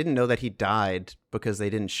 I didn't know that he died because they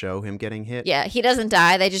didn't show him getting hit. Yeah, he doesn't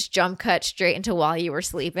die. They just jump cut straight into While You Were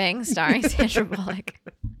Sleeping, starring Sandra Bullock.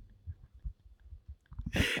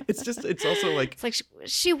 It's also like, It's like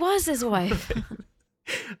she was his wife.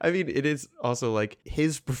 I mean, it is also like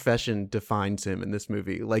his profession defines him in this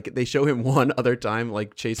movie. Like they show him one other time,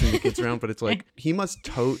 like chasing the kids around, but it's like he must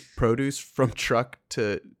tote produce from truck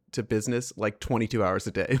to to business like 22 hours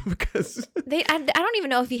a day because I don't even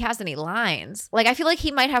know if he has any lines. Like, I feel like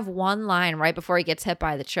he might have one line right before he gets hit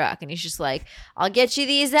by the truck, and he's just like, "I'll get you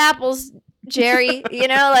these apples, Jerry." You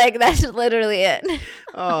know, like that's literally it.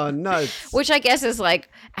 oh, nuts. Which I guess is like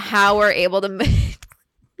how we're able to make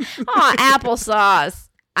applesauce.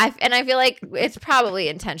 I feel like it's probably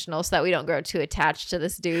intentional so that we don't grow too attached to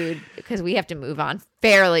this dude because we have to move on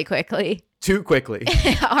fairly quickly. Too quickly.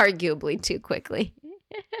 Arguably too quickly.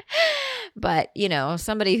 But, you know,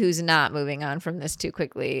 somebody who's not moving on from this too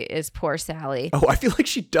quickly is poor Sally. Oh, I feel like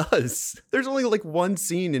she does. There's only like one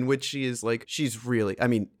scene in which she is like, she's really, I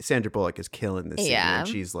mean, Sandra Bullock is killing this scene. Yeah. And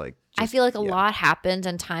she's like, I feel like a lot happens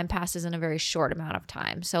and time passes in a very short amount of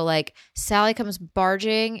time. So like Sally comes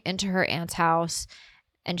barging into her aunt's house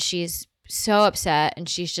and she's so upset and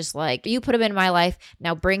she's just like, "You put him in my life,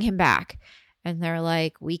 now bring him back." And they're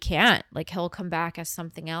like, "We can't. Like, he'll come back as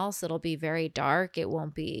something else. It'll be very dark. It will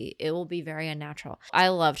be very unnatural." I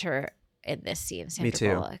loved her in this scene, Sandra Me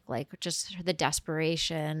too. Bullock. Like, just the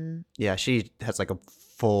desperation. Yeah, she has like a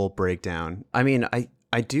full breakdown. I mean,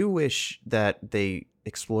 I do wish that they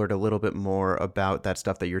explored a little bit more about that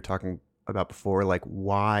stuff that you're talking about before, like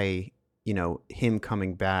why, you know, him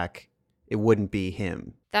coming back, it wouldn't be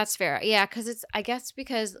him. That's fair. Yeah, because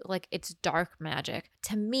like it's dark magic.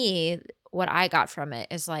 To me, what I got from it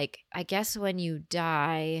is like, I guess when you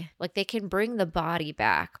die, like they can bring the body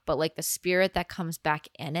back, but like the spirit that comes back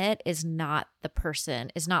in it is not the person,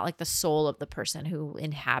 is not like the soul of the person who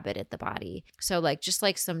inhabited the body. So like just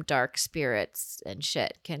like some dark spirits and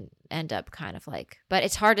shit can end up kind of like, but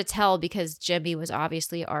it's hard to tell because Jimmy was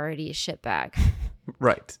obviously already a shitbag.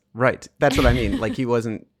 Right. That's what I mean. Like he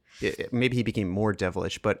wasn't, maybe he became more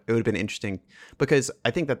devilish, but it would have been interesting because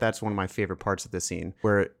I think that that's one of my favorite parts of the scene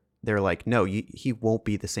where they're like, "No, he won't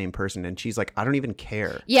be the same person." And she's like, "I don't even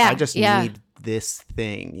care. Yeah, I just need this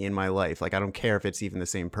thing in my life. Like, I don't care if it's even the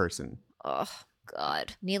same person." Oh,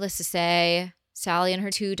 God. Needless to say, Sally and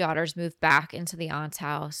her 2 daughters move back into the aunt's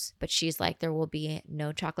house, but she's like, "There will be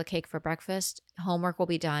no chocolate cake for breakfast. Homework will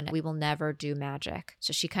be done. We will never do magic."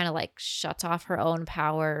 So she kind of like shuts off her own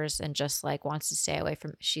powers and just like wants to stay away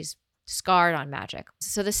from, she's scarred on magic.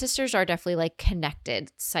 So the sisters are definitely like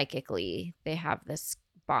connected psychically. They have this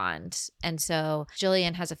bond. And so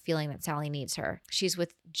Jillian has a feeling that Sally needs her. She's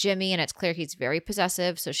with Jimmy and it's clear he's very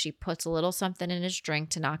possessive. So she puts a little something in his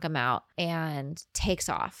drink to knock him out and takes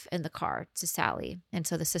off in the car to Sally. And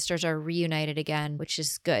so the sisters are reunited again, which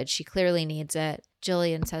is good. She clearly needs it.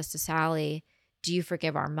 Jillian says to Sally, "Do you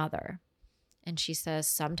forgive our mother?" And she says,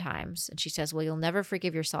 "Sometimes." And she says, "Well, you'll never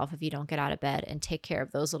forgive yourself if you don't get out of bed and take care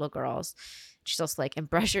of those little girls." She's also like, "And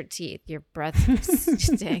brush your teeth. Your breath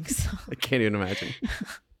stinks." I can't even imagine.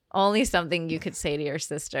 Only something you could say to your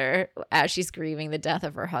sister as she's grieving the death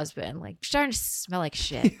of her husband. Like, starting to smell like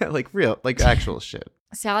shit. Yeah, like real, like actual shit.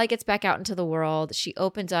 Sally gets back out into the world. She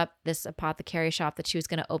opens up this apothecary shop that she was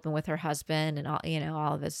going to open with her husband and all, you know,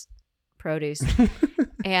 all of his produce.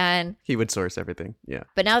 And he would source everything. Yeah.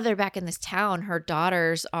 But now they're back in this town. Her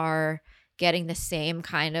daughters are getting the same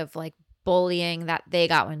kind of like bullying that they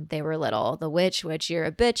got when they were little. The witch, you're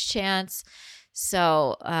a bitch chance.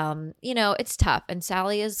 So, you know, it's tough. And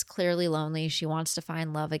Sally is clearly lonely. She wants to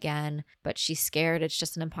find love again, but she's scared. It's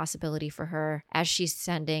just an impossibility for her as she's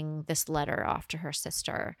sending this letter off to her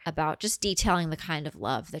sister about just detailing the kind of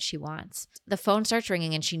love that she wants. The phone starts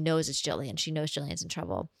ringing and she knows it's Jillian. She knows Jillian's in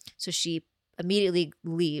trouble. So she immediately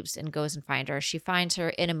leaves and goes and finds her. She finds her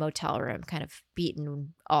in a motel room, kind of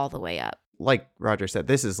beaten all the way up. Like Roger said,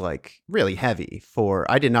 this is like really heavy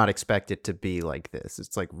I did not expect it to be like this.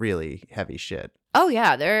 It's like really heavy shit. Oh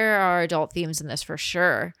yeah, there are adult themes in this for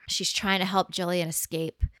sure. She's trying to help Jillian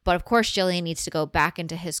escape. But of course, Jillian needs to go back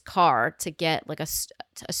into his car to get like a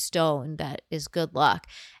stone that is good luck.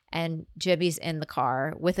 And Jimmy's in the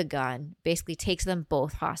car with a gun, basically takes them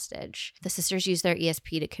both hostage. The sisters use their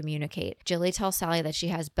ESP to communicate. Jilly tells Sally that she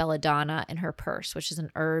has belladonna in her purse, which is an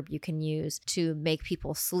herb you can use to make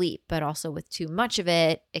people sleep, but also with too much of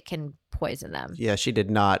it, it can poison them. Yeah, she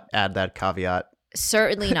did not add that caveat.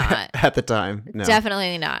 Certainly not. At the time. No.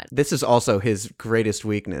 Definitely not. This is also his greatest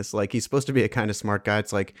weakness. Like, he's supposed to be a kind of smart guy.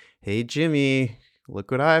 It's like, "Hey, Jimmy,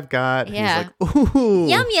 look what I've got." Yeah. He's like, "Ooh.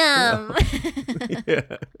 Yum, yum."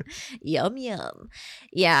 Yeah. Yum, yum.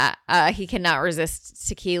 Yeah, he cannot resist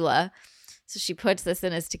tequila. So she puts this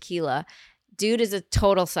in his tequila. Dude is a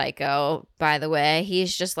total psycho, by the way.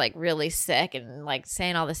 He's just like really sick and like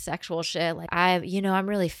saying all this sexual shit. Like, I'm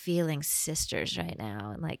really feeling sisters right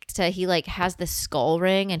now. And like, so he like has this skull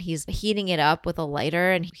ring and he's heating it up with a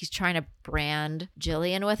lighter and he's trying to brand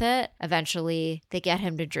Jillian with it. Eventually, they get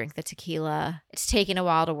him to drink the tequila. It's taking a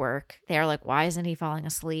while to work. They're like, why isn't he falling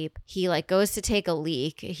asleep? He like goes to take a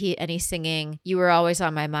leak. He's singing, "You Were Always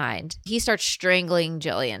on My Mind." He starts strangling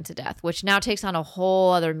Jillian to death, which now takes on a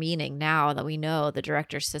whole other meaning now that we know the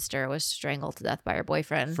director's sister was strangled to death by her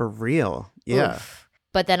boyfriend. For real. Yeah. Oof.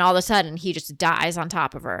 But then all of a sudden, he just dies on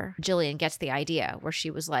top of her. Jillian gets the idea where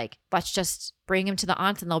she was like, let's just bring him to the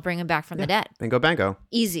aunt and they'll bring him back from the dead. Bingo bango.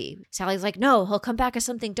 Easy. Sally's like, no, he'll come back as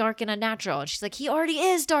something dark and unnatural. And she's like, he already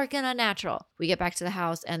is dark and unnatural. We get back to the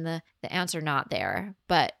house and the aunts are not there,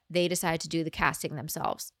 but they decide to do the casting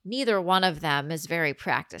themselves. Neither one of them is very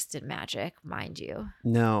practiced in magic, mind you.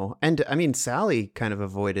 No. And I mean, Sally kind of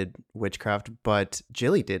avoided witchcraft, but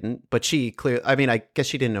Jilly didn't. But she clearly, I mean, I guess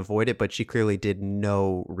she didn't avoid it, but she clearly did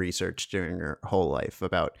no research during her whole life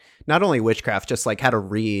about not only witchcraft, just like how to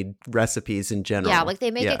read recipes in general. Yeah, like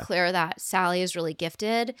they make it clear that Sally is really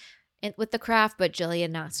gifted with the craft, but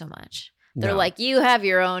Jillian not so much. They're like, you have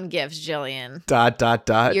your own gifts, Jillian. ...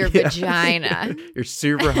 Your vagina. You're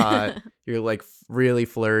super hot. You're like really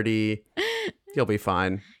flirty. You'll be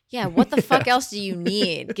fine. Yeah, what the fuck else do you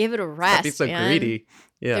need? Give it a rest, Don't be so greedy.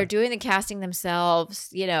 Yeah. They're doing the casting themselves,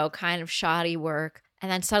 you know, kind of shoddy work. And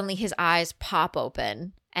then suddenly his eyes pop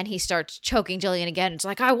open and he starts choking Jillian again. It's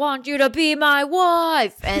like, I want you to be my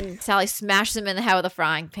wife. And Sally smashes him in the head with a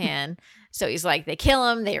frying pan. So he's like, they kill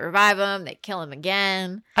him, they revive him, they kill him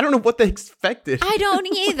again. I don't know what they expected. I don't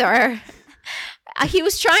either. He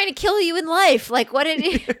was trying to kill you in life. Like, what did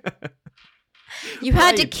he? You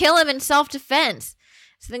had to kill him in self-defense.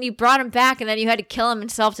 So then you brought him back and then you had to kill him in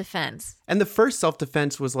self-defense. And the first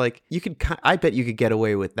self-defense was like, I bet you could get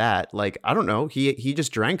away with that. Like, I don't know. He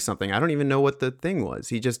just drank something. I don't even know what the thing was.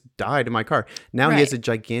 He just died in my car. Now He has a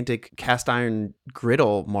gigantic cast iron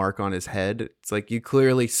griddle mark on his head. It's like, you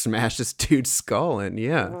clearly smashed this dude's skull in.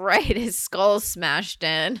 Yeah. Right. His skull's smashed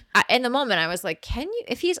in. In the moment, I was like,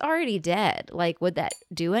 if he's already dead, like, would that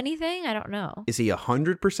do anything? I don't know. Is he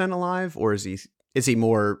 100% alive or is he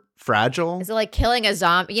more fragile? Is it like killing a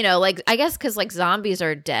zombie? You know, like, I guess because like zombies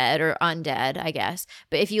are dead or undead, I guess.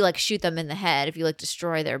 But if you like shoot them in the head, if you like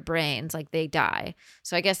destroy their brains, like they die.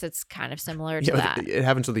 So I guess it's kind of similar to that. It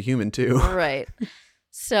happens with a human too. Right.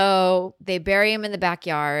 So they bury him in the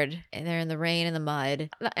backyard and they're in the rain and the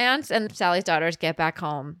mud. The aunts and Sally's daughters get back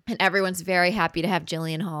home and everyone's very happy to have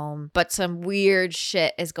Jillian home. But some weird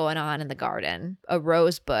shit is going on in the garden. A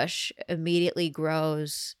rose bush immediately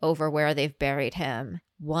grows over where they've buried him.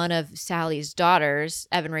 One of Sally's daughters,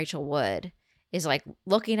 Evan Rachel Wood, is like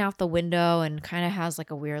looking out the window and kind of has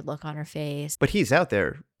like a weird look on her face. But he's out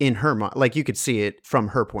there in her mind. Like you could see it from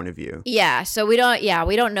her point of view. Yeah. So we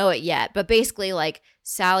don't know it yet. But basically like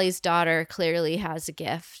Sally's daughter clearly has a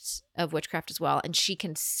gift of witchcraft as well. And she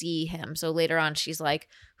can see him. So later on, she's like,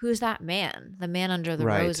 who's that man? The man under the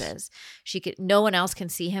roses. No one else can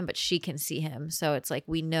see him, but she can see him. So it's like,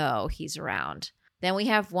 we know he's around. Then we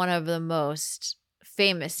have one of the most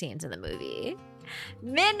famous scenes in the movie.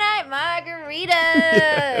 Midnight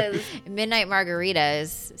Margaritas. Midnight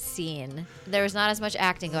Margaritas scene. There was not as much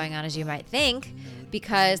acting going on as you might think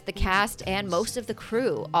because the cast and most of the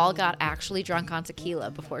crew all got actually drunk on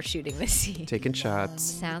tequila before shooting this scene. Taking shots.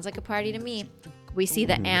 Sounds like a party to me. We see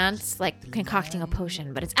the aunts like concocting a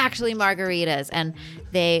potion, but it's actually margaritas. And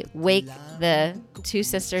they wake the two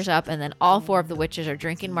sisters up, and then all four of the witches are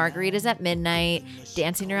drinking margaritas at midnight,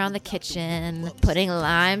 dancing around the kitchen, putting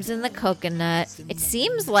limes in the coconut. It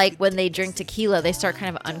seems like when they drink tequila, they start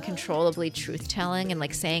kind of uncontrollably truth-telling and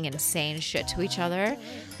like saying insane shit to each other.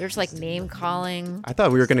 There's like name-calling. I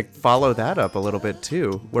thought we were going to follow that up a little bit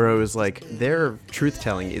too, where it was like their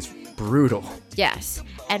truth-telling is brutal. Yes.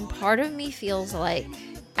 And part of me feels like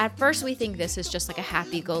at first we think this is just like a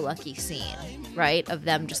happy-go-lucky scene, right? Of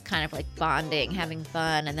them just kind of like bonding, having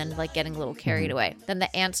fun, and then like getting a little carried away. Then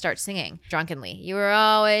the aunts start singing drunkenly, "You Were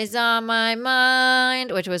Always on My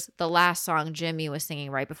Mind," which was the last song Jimmy was singing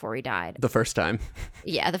right before he died. The first time.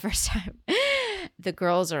 Yeah, the first time. The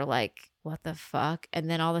girls are like, what the fuck? And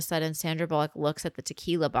then all of a sudden Sandra Bullock looks at the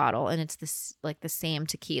tequila bottle and it's this like the same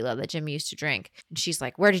tequila that Jimmy used to drink. And she's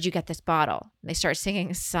like, where did you get this bottle? And they start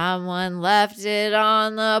singing, "Someone left it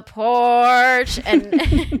on the porch."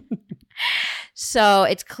 And so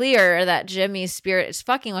it's clear that Jimmy's spirit is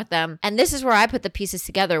fucking with them. And this is where I put the pieces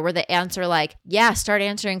together where the aunts are like, yeah, start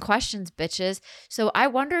answering questions, bitches. So I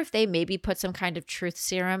wonder if they maybe put some kind of truth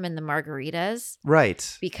serum in the margaritas.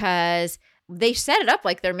 Right. Because they set it up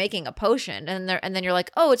like they're making a potion, and then you're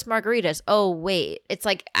like, oh, it's margaritas. Oh, wait, it's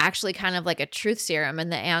like actually kind of like a truth serum.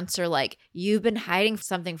 And the ants are like, you've been hiding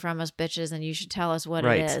something from us, bitches, and you should tell us what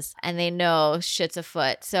it is. And they know shit's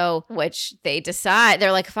afoot. So, which they decide,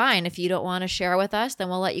 they're like, fine, if you don't want to share with us, then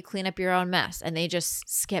we'll let you clean up your own mess. And they just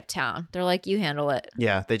skip town. They're like, you handle it.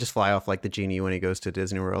 Yeah, they just fly off like the genie when he goes to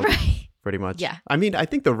Disney World. Right. Pretty much. Yeah. I mean, I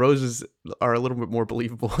think the roses are a little bit more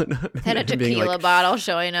believable than a tequila bottle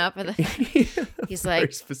showing up. He's like,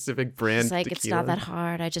 very specific brand. He's like, tequila. It's not that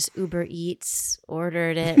hard. I just Uber Eats,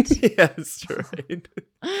 ordered it. Yes, right.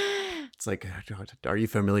 It's like, are you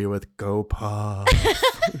familiar with GoPuff?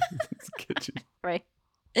 Right.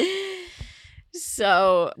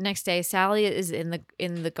 So next day, Sally is in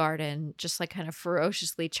the garden, just like kind of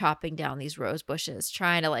ferociously chopping down these rose bushes,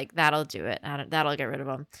 trying to like, that'll do it. That'll get rid of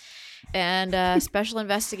them. And special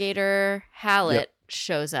investigator Hallett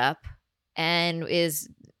shows up and is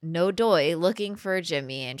no doy looking for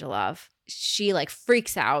Jimmy Angelov. She like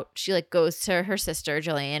freaks out. She like goes to her sister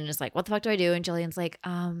Jillian and is like, what the fuck do I do? And Jillian's like,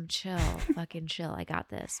 chill, fucking chill. I got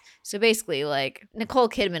this. So basically like Nicole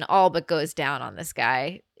Kidman all but goes down on this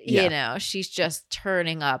guy. Yeah. You know, she's just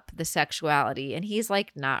turning up the sexuality and he's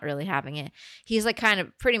like not really having it. He's like kind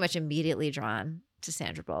of pretty much immediately drawn to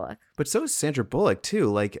Sandra Bullock. But so is Sandra Bullock too.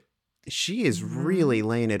 Like she is really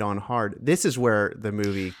laying it on hard. This is where the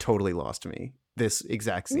movie totally lost me. This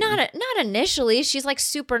exact scene. Not initially. She's like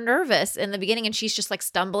super nervous in the beginning and she's just like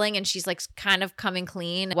stumbling and she's like kind of coming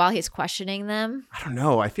clean while he's questioning them. I don't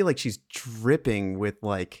know. I feel like she's dripping with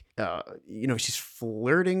like, she's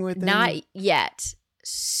flirting with him. Not yet.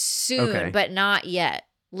 Soon, Okay. But not yet.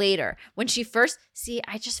 Later. When she first,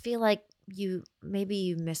 I just feel like you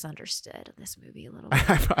misunderstood this movie a little bit.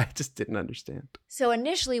 I just didn't understand. So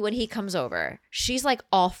initially when he comes over, she's like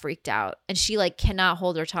all freaked out and she like cannot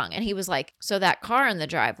hold her tongue. And he was like, so that car in the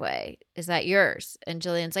driveway, is that yours? And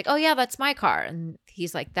Jillian's like, oh yeah, that's my car. And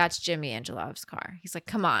he's like, that's Jimmy Angelov's car. He's like,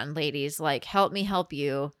 come on, ladies, like help me help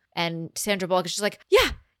you. And Sandra Bullock is just like,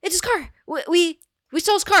 yeah, it's his car. We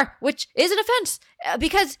stole his car, which is an offense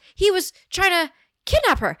because he was trying to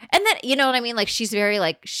kidnap her. And then, you know what I mean? Like she's very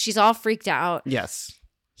like, she's all freaked out. Yes.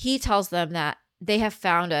 He tells them that they have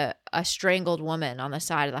found a strangled woman on the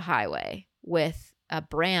side of the highway with a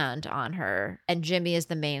brand on her, and Jimmy is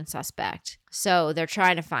the main suspect. So they're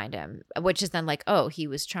trying to find him, which is then like, oh, he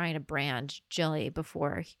was trying to brand Jilly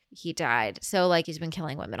before he died. So like he's been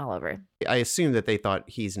killing women all over. I assume that they thought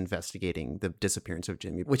he's investigating the disappearance of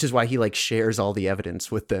Jimmy, which is why he like shares all the evidence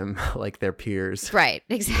with them, like their peers. Right,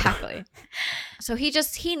 exactly. So he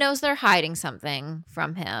knows they're hiding something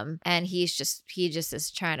from him, and he just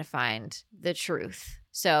is trying to find the truth.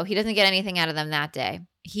 So he doesn't get anything out of them that day.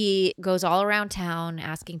 He goes all around town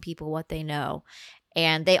asking people what they know.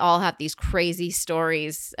 And they all have these crazy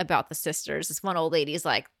stories about the sisters. This one old lady's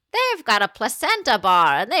like, they've got a placenta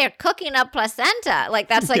bar and they are cooking up placenta. Like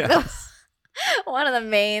that's like one of the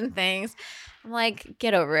main things. I'm like,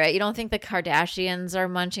 get over it. You don't think the Kardashians are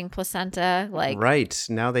munching placenta? Like, right.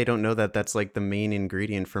 Now they don't know that that's like the main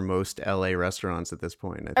ingredient for most LA restaurants at this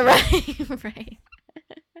point. Right.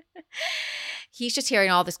 He's just hearing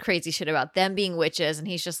all this crazy shit about them being witches, and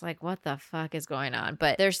he's just like, what the fuck is going on?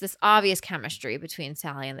 But there's this obvious chemistry between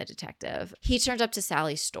Sally and the detective. He turns up to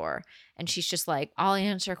Sally's store, and she's just like, I'll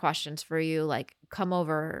answer questions for you. Like, come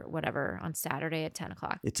over, whatever, on Saturday at 10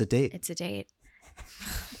 o'clock. It's a date. It's a date.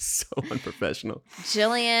 So unprofessional.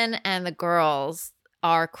 Jillian and the girls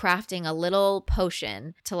are crafting a little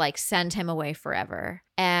potion to, like, send him away forever.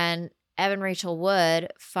 And Evan Rachel Wood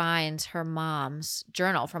finds her mom's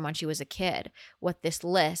journal from when she was a kid with this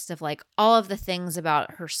list of like all of the things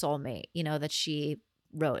about her soulmate, you know, that she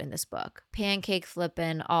wrote in this book. Pancake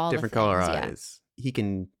flipping, all different the things. color Yeah. eyes. He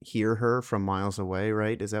can hear her from miles away,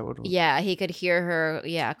 right? Is that what? Yeah, he could hear her.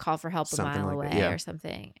 Yeah, call for help Something a mile like away that, yeah. or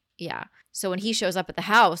something. Yeah. So when he shows up at the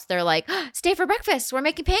house, they're like, oh, stay for breakfast. We're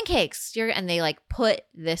making pancakes. And they like put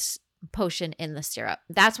this potion in the syrup.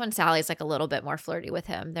 That's when Sally's like a little bit more flirty with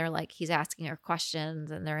him. They're like, he's asking her questions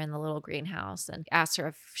and they're in the little greenhouse and asks her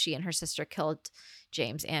if she and her sister killed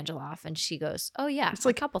James Angeloff. And she goes, oh yeah, it's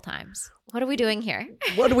like a couple times. What are we doing here?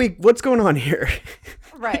 What's going on here?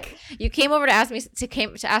 Right. You came over to ask me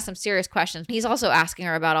to ask some serious questions. He's also asking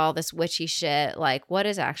her about all this witchy shit. Like, what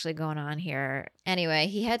is actually going on here? Anyway,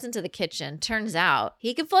 he heads into the kitchen. Turns out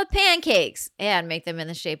he can flip pancakes and make them in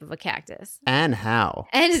the shape of a cactus. And how?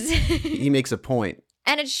 And He makes a point.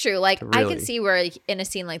 And it's true. Like, I Really. can see where in a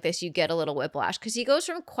scene like this, you get a little whiplash because he goes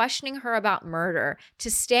from questioning her about murder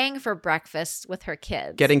to staying for breakfast with her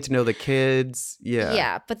kids. Getting to know the kids. Yeah.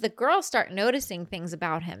 Yeah. But the girls start noticing things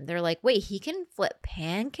about him. They're like, wait, he can flip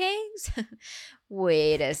pancakes?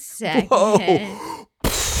 Wait a second. Whoa.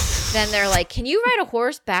 Then they're like, can you ride a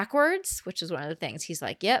horse backwards? Which is one of the things. He's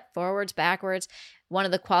like, yep, forwards, backwards. One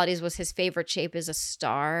of the qualities was his favorite shape is a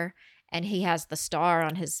star. And he has the star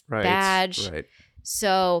on his badge. Right.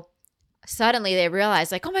 So suddenly they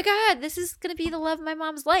realize, like, oh my God, this is going to be the love of my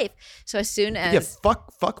mom's life. So as soon as. Yeah,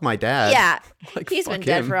 fuck my dad. Yeah. Like, He's fuck been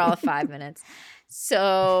dead him. for all of 5 minutes.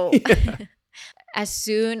 So Yeah. as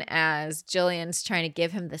soon as Jillian's trying to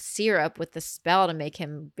give him the syrup with the spell to make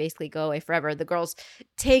him basically go away forever, the girls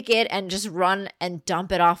take it and just run and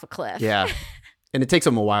dump it off a cliff. Yeah. And it takes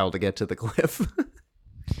them a while to get to the cliff.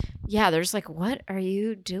 Yeah, they're just like, what are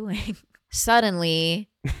you doing? Suddenly,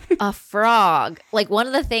 a frog. Like, one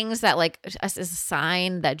of the things that, like, is a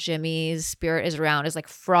sign that Jimmy's spirit is around is, like,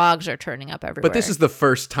 frogs are turning up everywhere. But this is the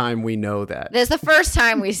first time we know that. This is the first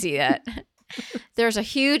time we see it. There's a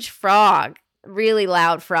huge frog, really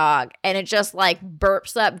loud frog, and it just, like,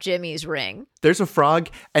 burps up Jimmy's ring. There's a frog,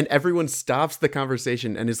 and everyone stops the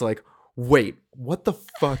conversation and is like, wait, what the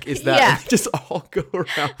fuck is that? Yeah. And they just all go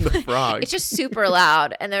around the frog. It's just super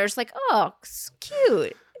loud, and they're just like, oh, it's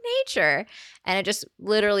cute. Nature. And it just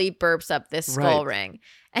literally burps up this skull ring.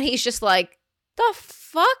 And he's just like, the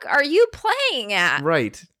fuck are you playing at?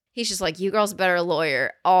 Right. He's just like, you girls better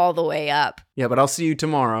lawyer all the way up. Yeah, but I'll see you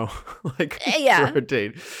tomorrow. Like, Yeah. for a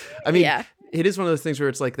date. I mean, Yeah. it is one of those things where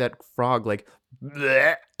it's like that frog, like,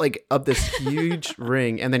 bleh, like up this huge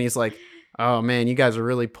ring. And then he's like, oh man, you guys are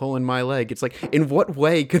really pulling my leg. It's like, in what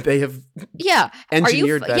way could they have Yeah.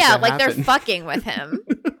 engineered that Yeah, to like happen? they're fucking with him.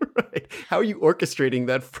 Right. How are you orchestrating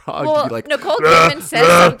that frog Well, to be like, Nicole Kidman says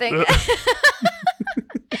something.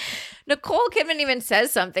 Nicole Kidman even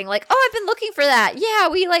says something like, oh, I've been looking for that. Yeah,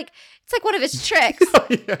 we like, it's like one of his tricks. Oh,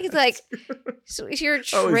 yeah. He's like, so you're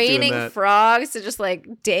doing training that. frogs to just like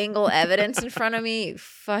dangle evidence in front of me? You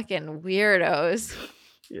fucking weirdos.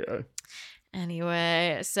 Yeah.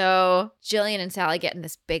 Anyway, so Jillian and Sally get in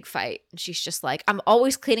this big fight. And she's just like, I'm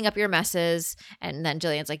always cleaning up your messes. And then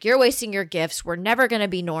Jillian's like, you're wasting your gifts. We're never going to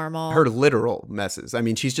be normal. Her literal messes. I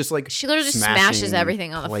mean, she's just like, She literally just smashing smashes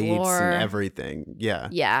everything on the plates floor. and everything. Yeah.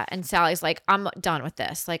 Yeah. And Sally's like, I'm done with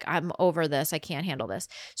this. Like, I'm over this. I can't handle this.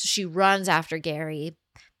 So she runs after Gary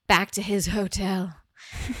back to his hotel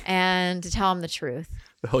and to tell him the truth.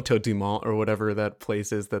 The Hotel du Mont or whatever that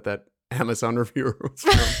place is that Amazon reviewer was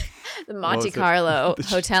from. The What Monte was it? Carlo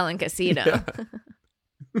Hotel and Casino. Yeah.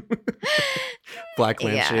 Black Yeah,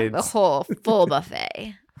 lampshades, the whole full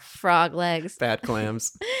buffet. Frog legs. fat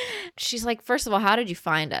clams. She's like, first of all, how did you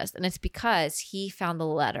find us? And it's because he found the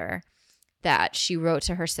letter that she wrote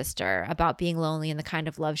to her sister about being lonely and the kind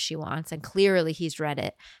of love she wants. And clearly he's read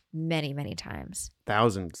it many, many times.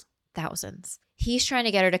 Thousands. Thousands. He's trying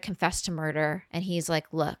to get her to confess to murder. And he's like,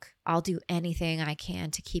 look, I'll do anything I can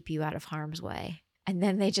to keep you out of harm's way. And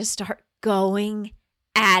then they just start going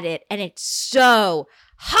at it. And it's so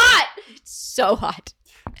hot. It's so hot.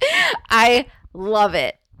 I love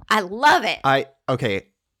it. I love it. Okay.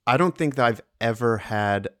 I don't think that I've ever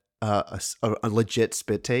had a legit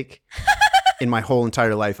spit take in my whole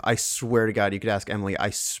entire life. I swear to God, you could ask Emily.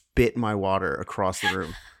 I spit my water across the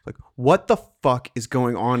room. Like, what the fuck is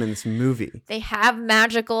going on in this movie? They have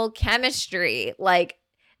magical chemistry. Like,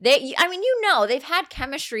 they've had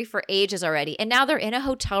chemistry for ages already. And now they're in a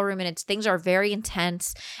hotel room and things are very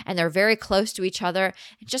intense and they're very close to each other.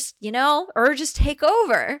 And just, urges take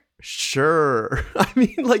over. Sure. I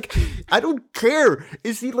mean, like, I don't care.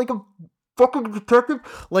 Is he like a fucking detective?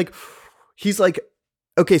 Like, he's like,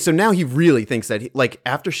 okay, so now he really thinks that,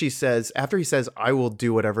 after he says, I will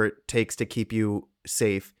do whatever it takes to keep you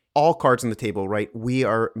safe. All cards on the table, right? We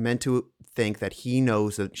are meant to think that he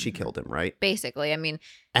knows that she killed him, right? Basically, I mean.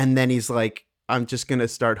 And then he's like, I'm just going to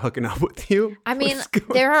start hooking up with you. I mean, What's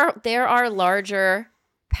going there are larger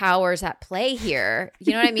powers at play here.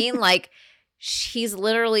 You know what I mean? Like, he's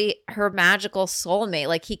literally her magical soulmate.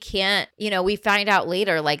 Like, he can't, we find out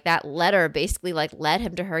later, like, that letter basically, like, led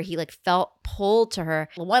him to her. He, like, felt pulled to her.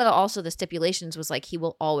 One of the stipulations was, like, he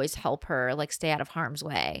will always help her, like, stay out of harm's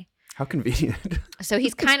way. How convenient. So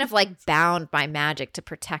he's kind of, like, bound by magic to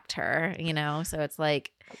protect her, So it's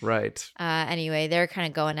like. Right. Anyway, they're kind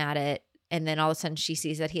of going at it. And then all of a sudden she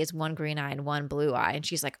sees that he has one green eye and one blue eye. And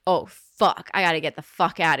she's like, oh, fuck, I got to get the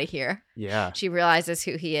fuck out of here. Yeah. She realizes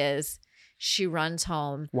who he is. She runs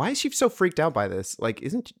home. Why is she so freaked out by this? Like,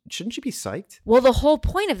 shouldn't she be psyched? Well, the whole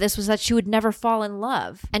point of this was that she would never fall in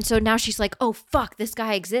love. And so now she's like, oh, fuck, this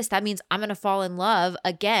guy exists. That means I'm going to fall in love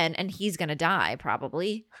again and he's going to die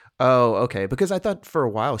probably. Oh, okay. Because I thought for a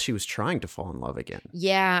while she was trying to fall in love again.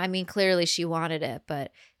 Yeah, I mean, clearly she wanted it,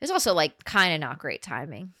 but it's also like kind of not great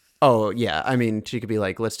timing. Oh, yeah. I mean, she could be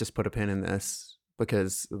like, let's just put a pin in this.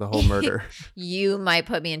 Because the whole murder. You might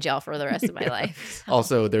put me in jail for the rest of my life. So.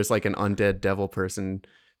 Also, there's like an undead devil person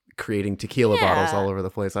creating tequila bottles all over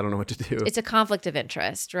the place. I don't know what to do. It's a conflict of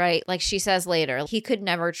interest, right? Like she says later, he could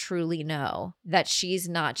never truly know that she's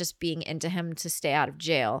not just being into him to stay out of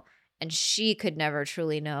jail. And she could never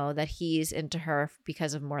truly know that he's into her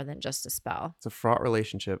because of more than just a spell. It's a fraught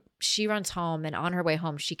relationship. She runs home, and on her way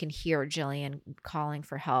home, she can hear Jillian calling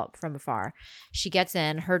for help from afar. She gets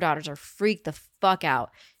in. Her daughters are freaked the fuck out.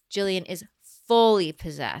 Jillian is fully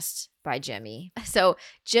possessed by Jimmy. So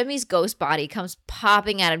Jimmy's ghost body comes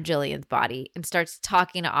popping out of Jillian's body and starts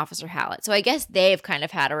talking to Officer Hallett. So I guess they've kind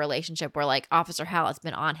of had a relationship where like Officer Hallett's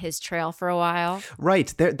been on his trail for a while.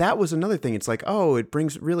 Right. That was another thing. It's like, oh, it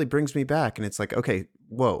really brings me back. And it's like, okay,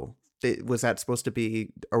 whoa. Was that supposed to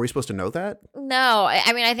be, are we supposed to know that? No,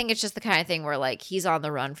 I mean, I think it's just the kind of thing where like he's on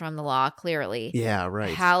the run from the law, clearly. Yeah,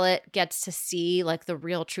 right. Hallett gets to see like the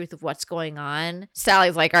real truth of what's going on.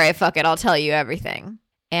 Sally's like, all right, fuck it, I'll tell you everything.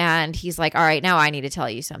 And he's like, all right, now I need to tell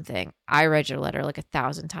you something. I read your letter like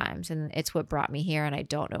 1,000 times and it's what brought me here and I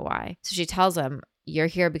don't know why. So she tells him, you're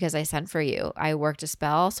here because I sent for you. I worked a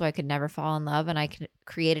spell so I could never fall in love and I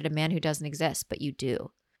created a man who doesn't exist, but you do.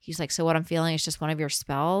 He's like, so what I'm feeling is just one of your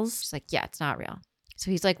spells? She's like, yeah, it's not real. So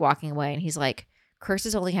he's like walking away and he's like,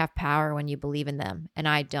 curses only have power when you believe in them. And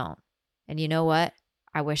I don't. And you know what?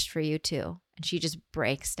 I wished for you too. And she just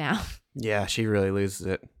breaks down. Yeah, she really loses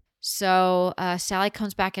it. So Sally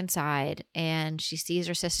comes back inside and she sees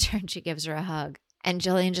her sister and she gives her a hug. And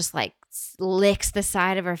Jillian just like licks the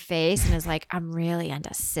side of her face and is like, I'm really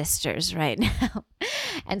into sisters right now.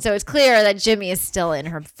 And so it's clear that Jimmy is still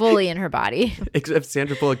fully in her body. Except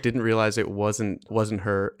Sandra Bullock didn't realize it wasn't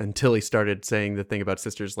her until he started saying the thing about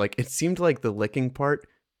sisters. Like, it seemed like the licking part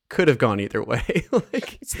could have gone either way.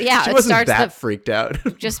 Like, yeah, she wasn't that freaked out.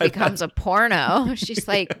 Just becomes a porno. She's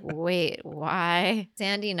like, wait, why?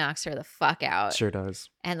 Sandy knocks her the fuck out. Sure does.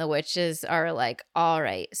 And the witches are like, all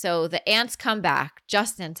right. So the ants come back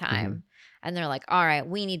just in time. Mm-hmm. And they're like, all right,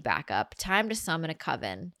 we need backup. Time to summon a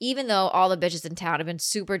coven. Even though all the bitches in town have been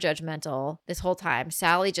super judgmental this whole time,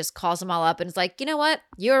 Sally just calls them all up and is like, you know what?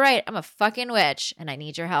 You're right. I'm a fucking witch and I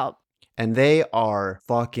need your help. And they are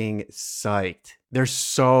fucking psyched. They're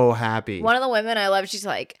so happy. One of the women I love, she's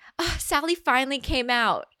like, oh, Sally finally came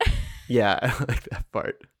out. Yeah, I like that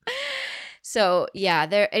part. So yeah,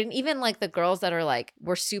 and even like the girls that are like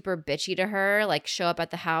were super bitchy to her, like show up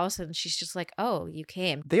at the house and she's just like, oh, you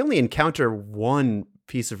came. They only encounter one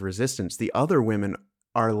piece of resistance. The other women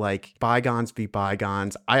are like, bygones be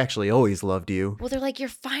bygones. I actually always loved you. Well, they're like, you're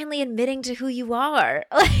finally admitting to who you are.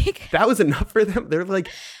 Like that was enough for them. They're like,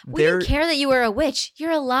 we don't care that you were a witch.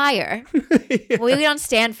 You're a liar. Yeah. We don't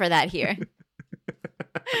stand for that here.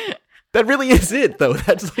 That really is it, though.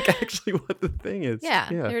 That's like actually what the thing is. Yeah,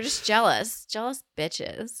 they're just jealous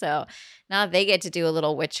bitches. So now they get to do a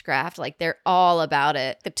little witchcraft. Like they're all about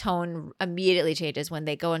it. The tone immediately changes when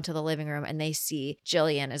they go into the living room and they see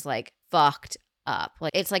Jillian is like fucked up.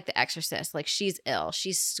 Like it's like The Exorcist. Like she's ill.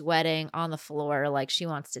 She's sweating on the floor like she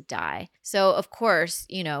wants to die. So of course,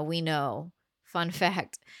 we know, fun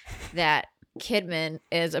fact, that Kidman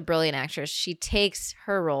is a brilliant actress. She takes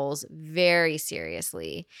her roles very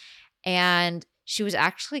seriously. And she was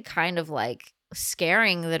actually kind of like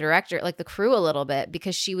scaring the director, like the crew a little bit,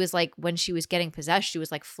 because she was like, when she was getting possessed, she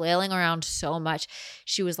was like flailing around so much.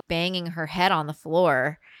 She was banging her head on the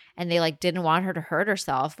floor and they like didn't want her to hurt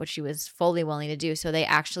herself, which she was fully willing to do. So they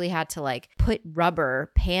actually had to like put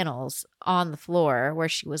rubber panels on the floor where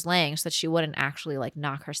she was laying so that she wouldn't actually like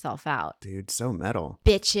knock herself out. Dude, so metal.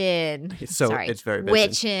 Bitchin'. So sorry. It's very bitchin'.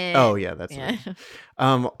 Witchin'. Oh yeah, that's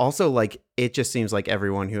right. Also, like, it just seems like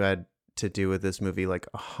everyone who had to do with this movie like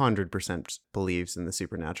 100% believes in the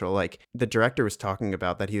supernatural. Like the director was talking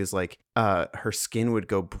about that, he was like her skin would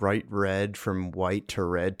go bright red from white to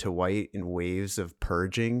red to white in waves of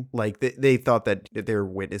purging. Like they thought that they were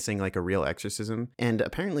witnessing like a real exorcism, and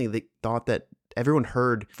apparently they thought that everyone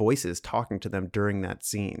heard voices talking to them during that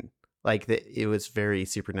scene. Like it was very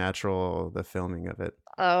supernatural, the filming of it.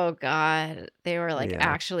 Oh God, they were like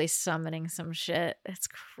actually summoning some shit. It's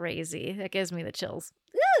crazy. That gives me the chills.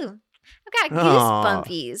 Ooh, I've got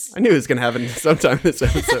goosebumpies. I knew it was gonna happen sometime this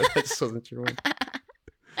episode. I just wasn't sure when.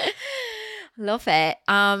 Love it.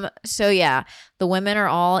 So yeah, the women are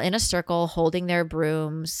all in a circle holding their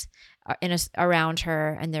brooms around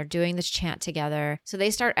her, and they're doing this chant together. So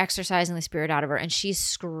they start exorcising the spirit out of her, and she's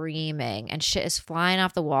screaming and shit is flying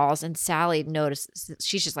off the walls. And Sally notices,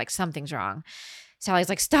 she's just like, something's wrong. Sally's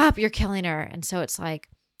like, stop, you're killing her. And so it's like,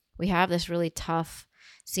 we have this really tough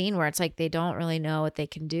scene where it's like they don't really know what they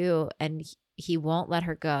can do, and he won't let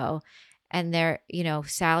her go. And they're,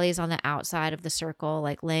 Sally's on the outside of the circle,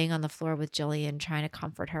 like laying on the floor with Jillian, trying to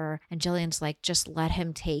comfort her. And Jillian's like, just let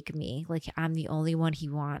him take me. Like, I'm the only one he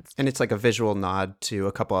wants. And it's like a visual nod to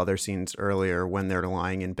a couple other scenes earlier when they're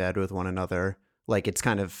lying in bed with one another. Like, it's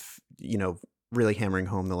kind of, really hammering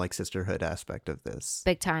home the like sisterhood aspect of this.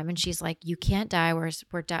 Big time. And she's like, you can't die. We're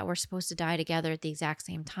supposed to die together at the exact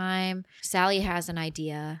same time. Sally has an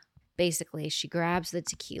idea. Basically, she grabs the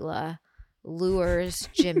tequila, lures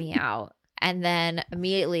Jimmy out, and then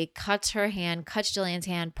immediately cuts Jillian's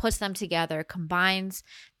hand, puts them together, combines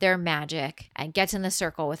their magic, and gets in the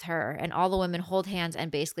circle with her. And all the women hold hands and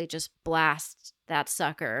basically just blast that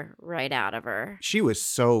sucker right out of her. She was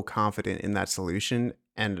so confident in that solution.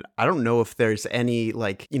 And I don't know if there's any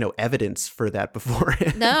evidence for that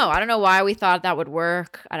beforehand. No, I don't know why we thought that would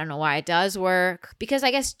work. I don't know why it does work. Because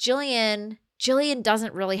I guess Jillian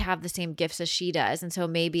doesn't really have the same gifts as she does. And so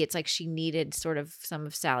maybe it's like she needed sort of some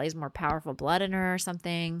of Sally's more powerful blood in her or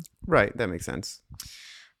something. Right. That makes sense.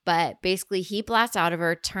 But basically he blasts out of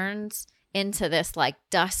her, turns into this like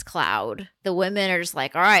dust cloud. The women are just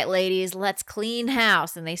like, all right, ladies, let's clean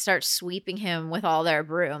house. And they start sweeping him with all their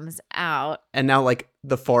brooms out. And now like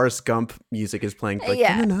the Forrest Gump music is playing. Like,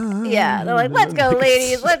 yeah. They're like, let's go,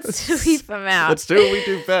 ladies. Let's sweep him out. Let's do what we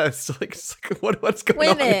do best. Like, it's like what's going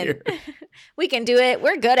on here? We can do it.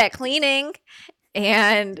 We're good at cleaning.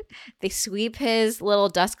 And they sweep his little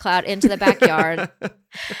dust cloud into the backyard.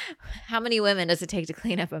 How many women does it take to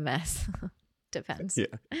clean up a mess? Depends. Yeah.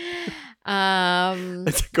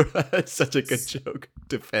 That's such a good joke.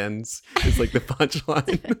 Depends. It's like the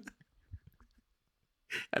punchline.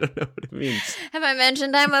 I don't know what it means. Have I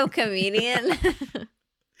mentioned I'm a comedian?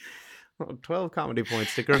 Well, 12 comedy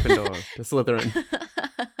points to Gryffindor, to Slytherin.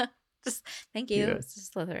 Thank you. Yeah.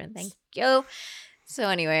 Slytherin. Thank you. So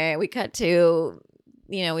anyway, we cut to,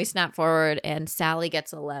 we snap forward and Sally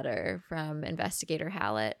gets a letter from Investigator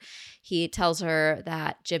Hallett. He tells her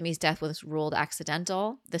that Jimmy's death was ruled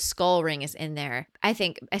accidental. The skull ring is in there. I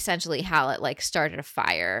think essentially Hallett like started a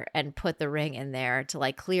fire and put the ring in there to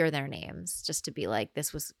like clear their names, just to be like,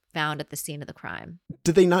 this was found at the scene of the crime.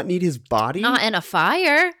 Did they not need his body? Not in a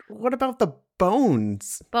fire. What about the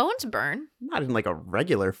bones? Bones burn. Not in like a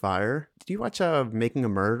regular fire. Did you watch Making a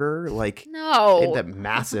Murder? Like, no. They had that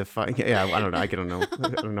massive fire. Yeah, I don't know. I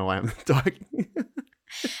don't know why I'm talking.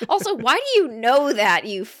 Also, why do you know that,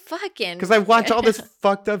 you fucking... Because I watch all this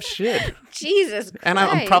fucked up shit. Jesus Christ. And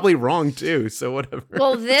I'm probably wrong, too, so whatever.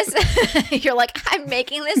 Well, you're like, I'm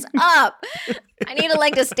making this up. I need a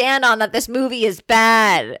leg to stand on that this movie is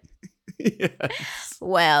bad. Yes.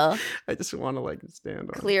 Well... I just want to, stand on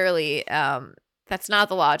clearly, that's not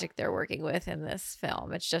the logic they're working with in this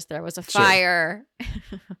film. It's just there was a fire.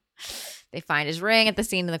 Sure. They find his ring at the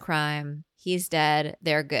scene of the crime. He's dead.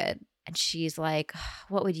 They're good. And she's like,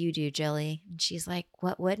 what would you do, Jilly? And she's like,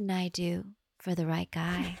 what wouldn't I do for the right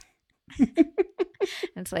guy?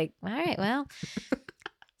 It's like, all right, well.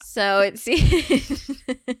 So it seems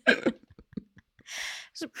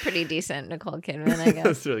it's a pretty decent Nicole Kidman, I guess.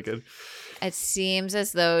 That's really good. It seems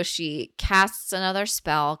as though she casts another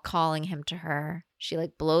spell, calling him to her. She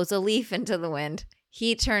blows a leaf into the wind.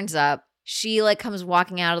 He turns up. She comes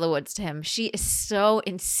walking out of the woods to him. She is so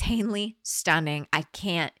insanely stunning. I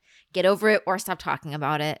can't get over it or stop talking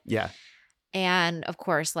about it. Yeah. And of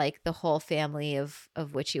course, the whole family of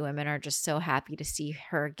witchy women are just so happy to see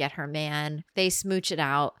her get her man. They smooch it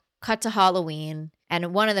out. Cut to Halloween.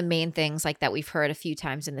 And one of the main things that we've heard a few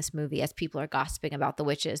times in this movie as people are gossiping about the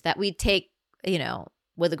witches that we take,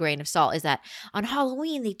 with a grain of salt is that on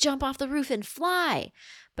Halloween, they jump off the roof and fly.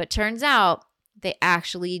 But turns out they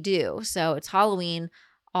actually do. So it's Halloween.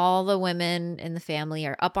 All the women in the family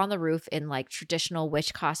are up on the roof in traditional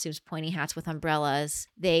witch costumes, pointy hats with umbrellas.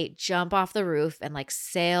 They jump off the roof and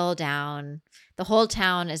sail down. The whole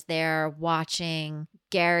town is there watching.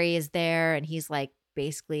 Gary is there and he's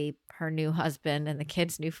basically her new husband and the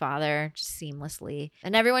kid's new father, just seamlessly.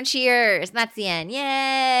 And everyone cheers. And that's the end.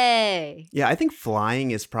 Yay! Yeah, I think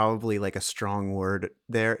flying is probably a strong word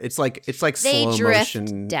there. It's like they slow drift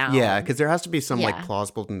motion down. Yeah, because there has to be some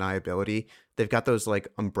plausible deniability they've got those like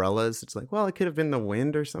umbrellas. It's like, well, it could have been the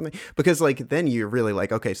wind or something. Because like then you're really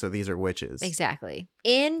like, okay, so these are witches. Exactly.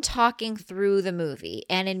 In talking through the movie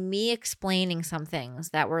and in me explaining some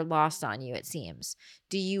things that were lost on you, it seems,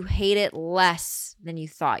 do you hate it less than you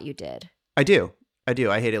thought you did? I do.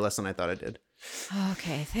 I hate it less than I thought I did.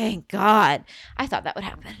 Okay, thank God. I thought that would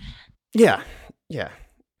happen. Yeah.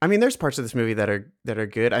 I mean, there's parts of this movie that are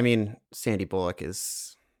good. I mean, Sandy Bullock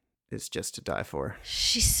is just to die for.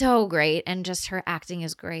 She's so great, and just her acting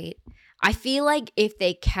is great. I feel like if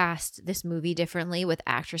they cast this movie differently with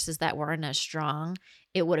actresses that weren't as strong,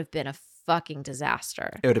 it would have been a fucking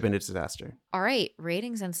disaster. It would have been a disaster. All right,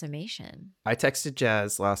 ratings and summation. I texted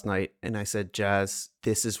Jazz last night and I said, Jazz,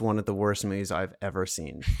 this is one of the worst movies I've ever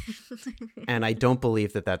seen. And I don't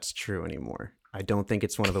believe that that's true anymore. I don't think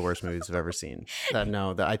it's one of the worst movies I've ever seen.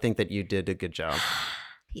 I think that you did a good job.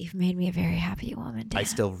 You've made me a very happy woman, Dan. I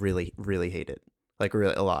still really, really hate it. Like,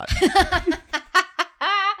 really, a lot.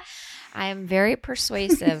 I am very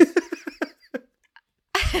persuasive.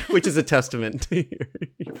 Which is a testament to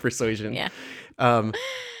your persuasion. Yeah.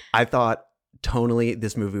 I thought tonally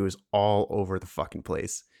this movie was all over the fucking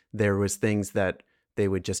place. There was things that they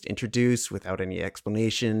would just introduce without any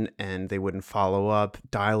explanation and they wouldn't follow up.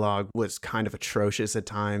 Dialogue was kind of atrocious at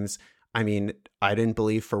times. I mean, I didn't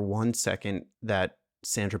believe for 1 second that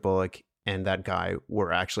Sandra Bullock and that guy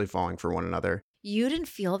were actually falling for one another. You didn't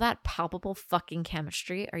feel that palpable fucking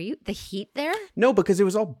chemistry? Are you the heat there? No, because it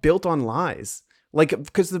was all built on lies. Like,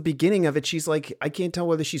 because the beginning of it, she's like, I can't tell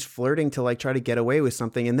whether she's flirting to like try to get away with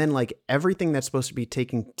something. And then like everything that's supposed to be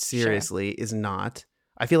taken seriously is not.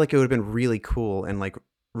 I feel like it would have been really cool and like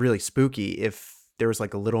really spooky if there was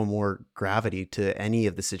like a little more gravity to any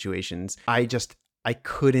of the situations. I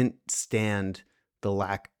couldn't stand the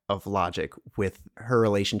lack of logic with her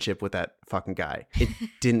relationship with that fucking guy. It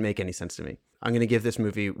didn't make any sense to me. I'm going to give this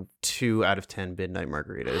movie 2 out of 10 Midnight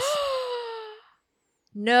Margaritas.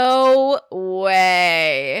 No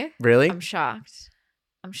way. Really? I'm shocked.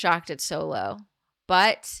 I'm shocked it's so low.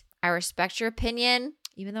 But I respect your opinion,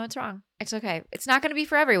 even though it's wrong. It's okay. It's not going to be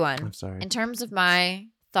for everyone. I'm sorry. In terms of my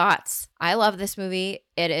thoughts, I love this movie.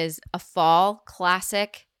 It is a fall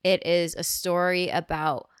classic. It is a story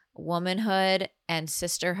about womanhood and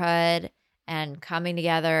sisterhood and coming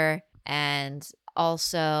together, and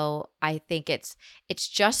also I think it's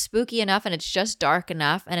just spooky enough and it's just dark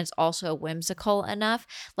enough and it's also whimsical enough.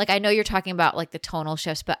 Like, I know you're talking about like the tonal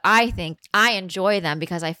shifts, but I think I enjoy them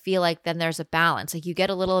because I feel like then there's a balance. Like, you get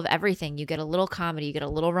a little of everything. You get a little comedy, you get a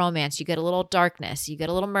little romance, you get a little darkness, you get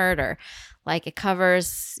a little murder. Like, it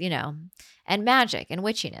covers, and magic and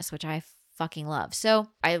witchiness, which I fucking love. So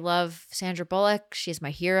I love Sandra Bullock. She's my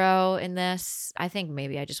hero in this. I think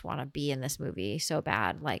maybe I just want to be in this movie so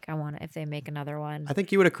bad. Like, I want to, if they make another one. I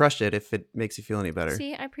think you would have crushed it if it makes you feel any better.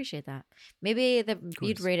 See, I appreciate that. Maybe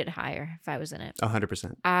you'd rate it higher if I was in it.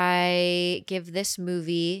 100%. I give this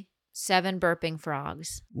movie 7 burping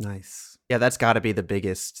frogs. Nice. Yeah, that's got to be the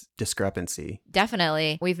biggest discrepancy.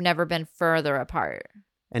 Definitely. We've never been further apart.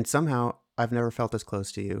 And somehow I've never felt as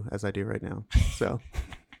close to you as I do right now. So...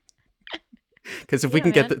 Because if we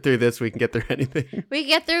can get through this, we can get through anything. We can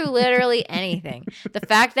get through literally anything. The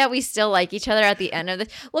fact that we still like each other at the end of this.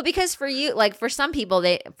 Well, because for you, like for some people,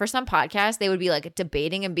 for some podcasts, they would be like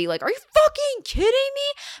debating and be like, are you fucking kidding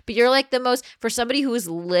me? But you're like for somebody who is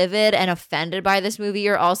livid and offended by this movie,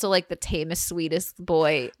 you're also like the tamest, sweetest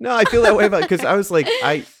boy. No, I feel that way about, because I was like,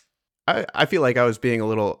 I feel like I was being a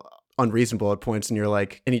little unreasonable at points, and you're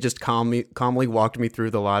like, and you just calmly walked me through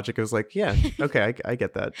the logic. I was like, yeah, okay, I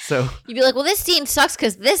get that. So you'd be like, well, this scene sucks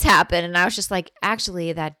because this happened, and I was just like,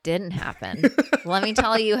 actually, that didn't happen. Let me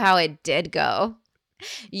tell you how it did go.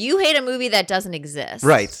 You hate a movie that doesn't exist,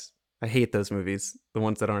 right? I hate those movies, the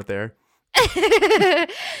ones that aren't there.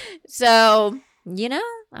 So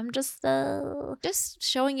I'm just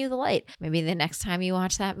showing you the light. Maybe the next time you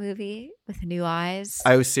watch that movie with new eyes.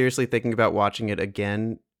 I was seriously thinking about watching it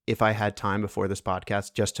again if I had time before this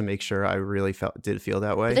podcast, just to make sure I really did feel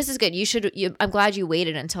that way. But this is good. I'm glad you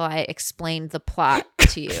waited until I explained the plot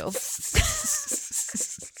to you.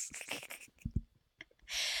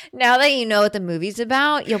 Now that you know what the movie's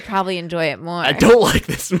about, you'll probably enjoy it more. I don't like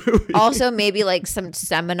this movie. Also, maybe like some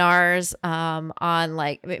seminars on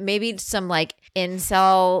like maybe some like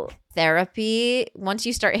incel therapy. Once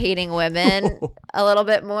you start hating women a little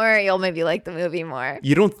bit more, you'll maybe like the movie more.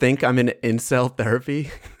 You don't think I'm in incel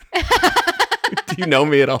therapy? Do you know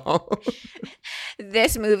me at all?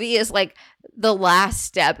 This movie is like the last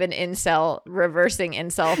step in reversing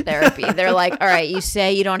incel therapy. They're like, all right, you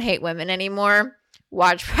say you don't hate women anymore.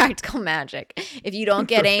 Watch Practical Magic. If you don't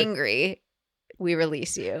get angry, we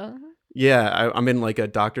release you. Yeah, I'm in like a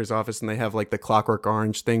doctor's office and they have like the Clockwork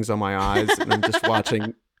Orange things on my eyes, and I'm just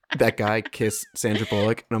watching that guy kiss Sandra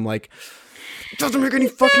Bullock, and I'm like, it doesn't make any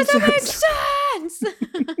fucking sense. Sense.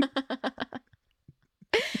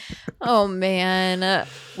 Oh man.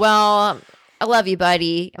 Well, I love you,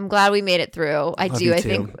 buddy. I'm glad we made it through. I Love do. you I too.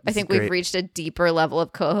 think This is we've reached a deeper level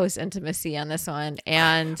of co-host intimacy on this one.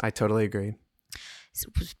 And I totally agree.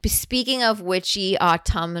 speaking of witchy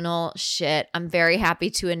autumnal shit, I'm very happy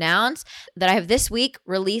to announce that I have this week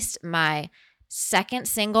released my second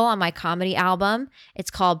single on my comedy album. It's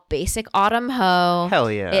called Basic Autumn Ho. Hell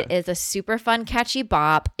yeah. It is a super fun, catchy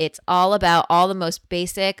bop. It's all about all the most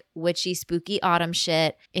basic, witchy, spooky autumn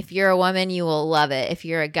shit. If you're a woman, you will love it. If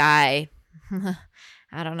you're a guy,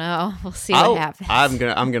 I don't know. We'll see what happens.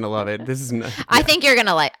 I'm gonna love it. This is. I think you're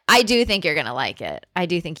gonna like. I do think you're gonna like it. I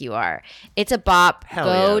do think you are. It's a bop. Hell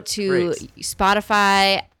Go yeah. to Great.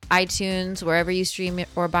 Spotify, iTunes, wherever you stream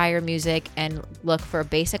or buy your music, and look for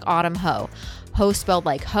Basic Autumn Ho. Ho spelled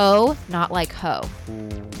like ho, not like ho.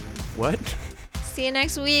 What? See you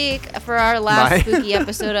next week for our last Bye. spooky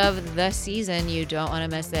episode of the season. You don't want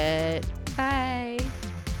to miss it. Bye.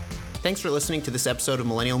 Thanks for listening to this episode of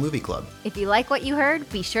Millennial Movie Club. If you like what you heard,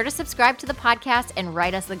 be sure to subscribe to the podcast and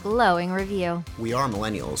write us a glowing review. We are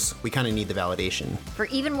millennials. We kind of need the validation. For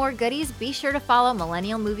even more goodies, be sure to follow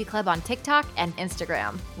Millennial Movie Club on TikTok and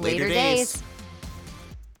Instagram. Later Later days. days.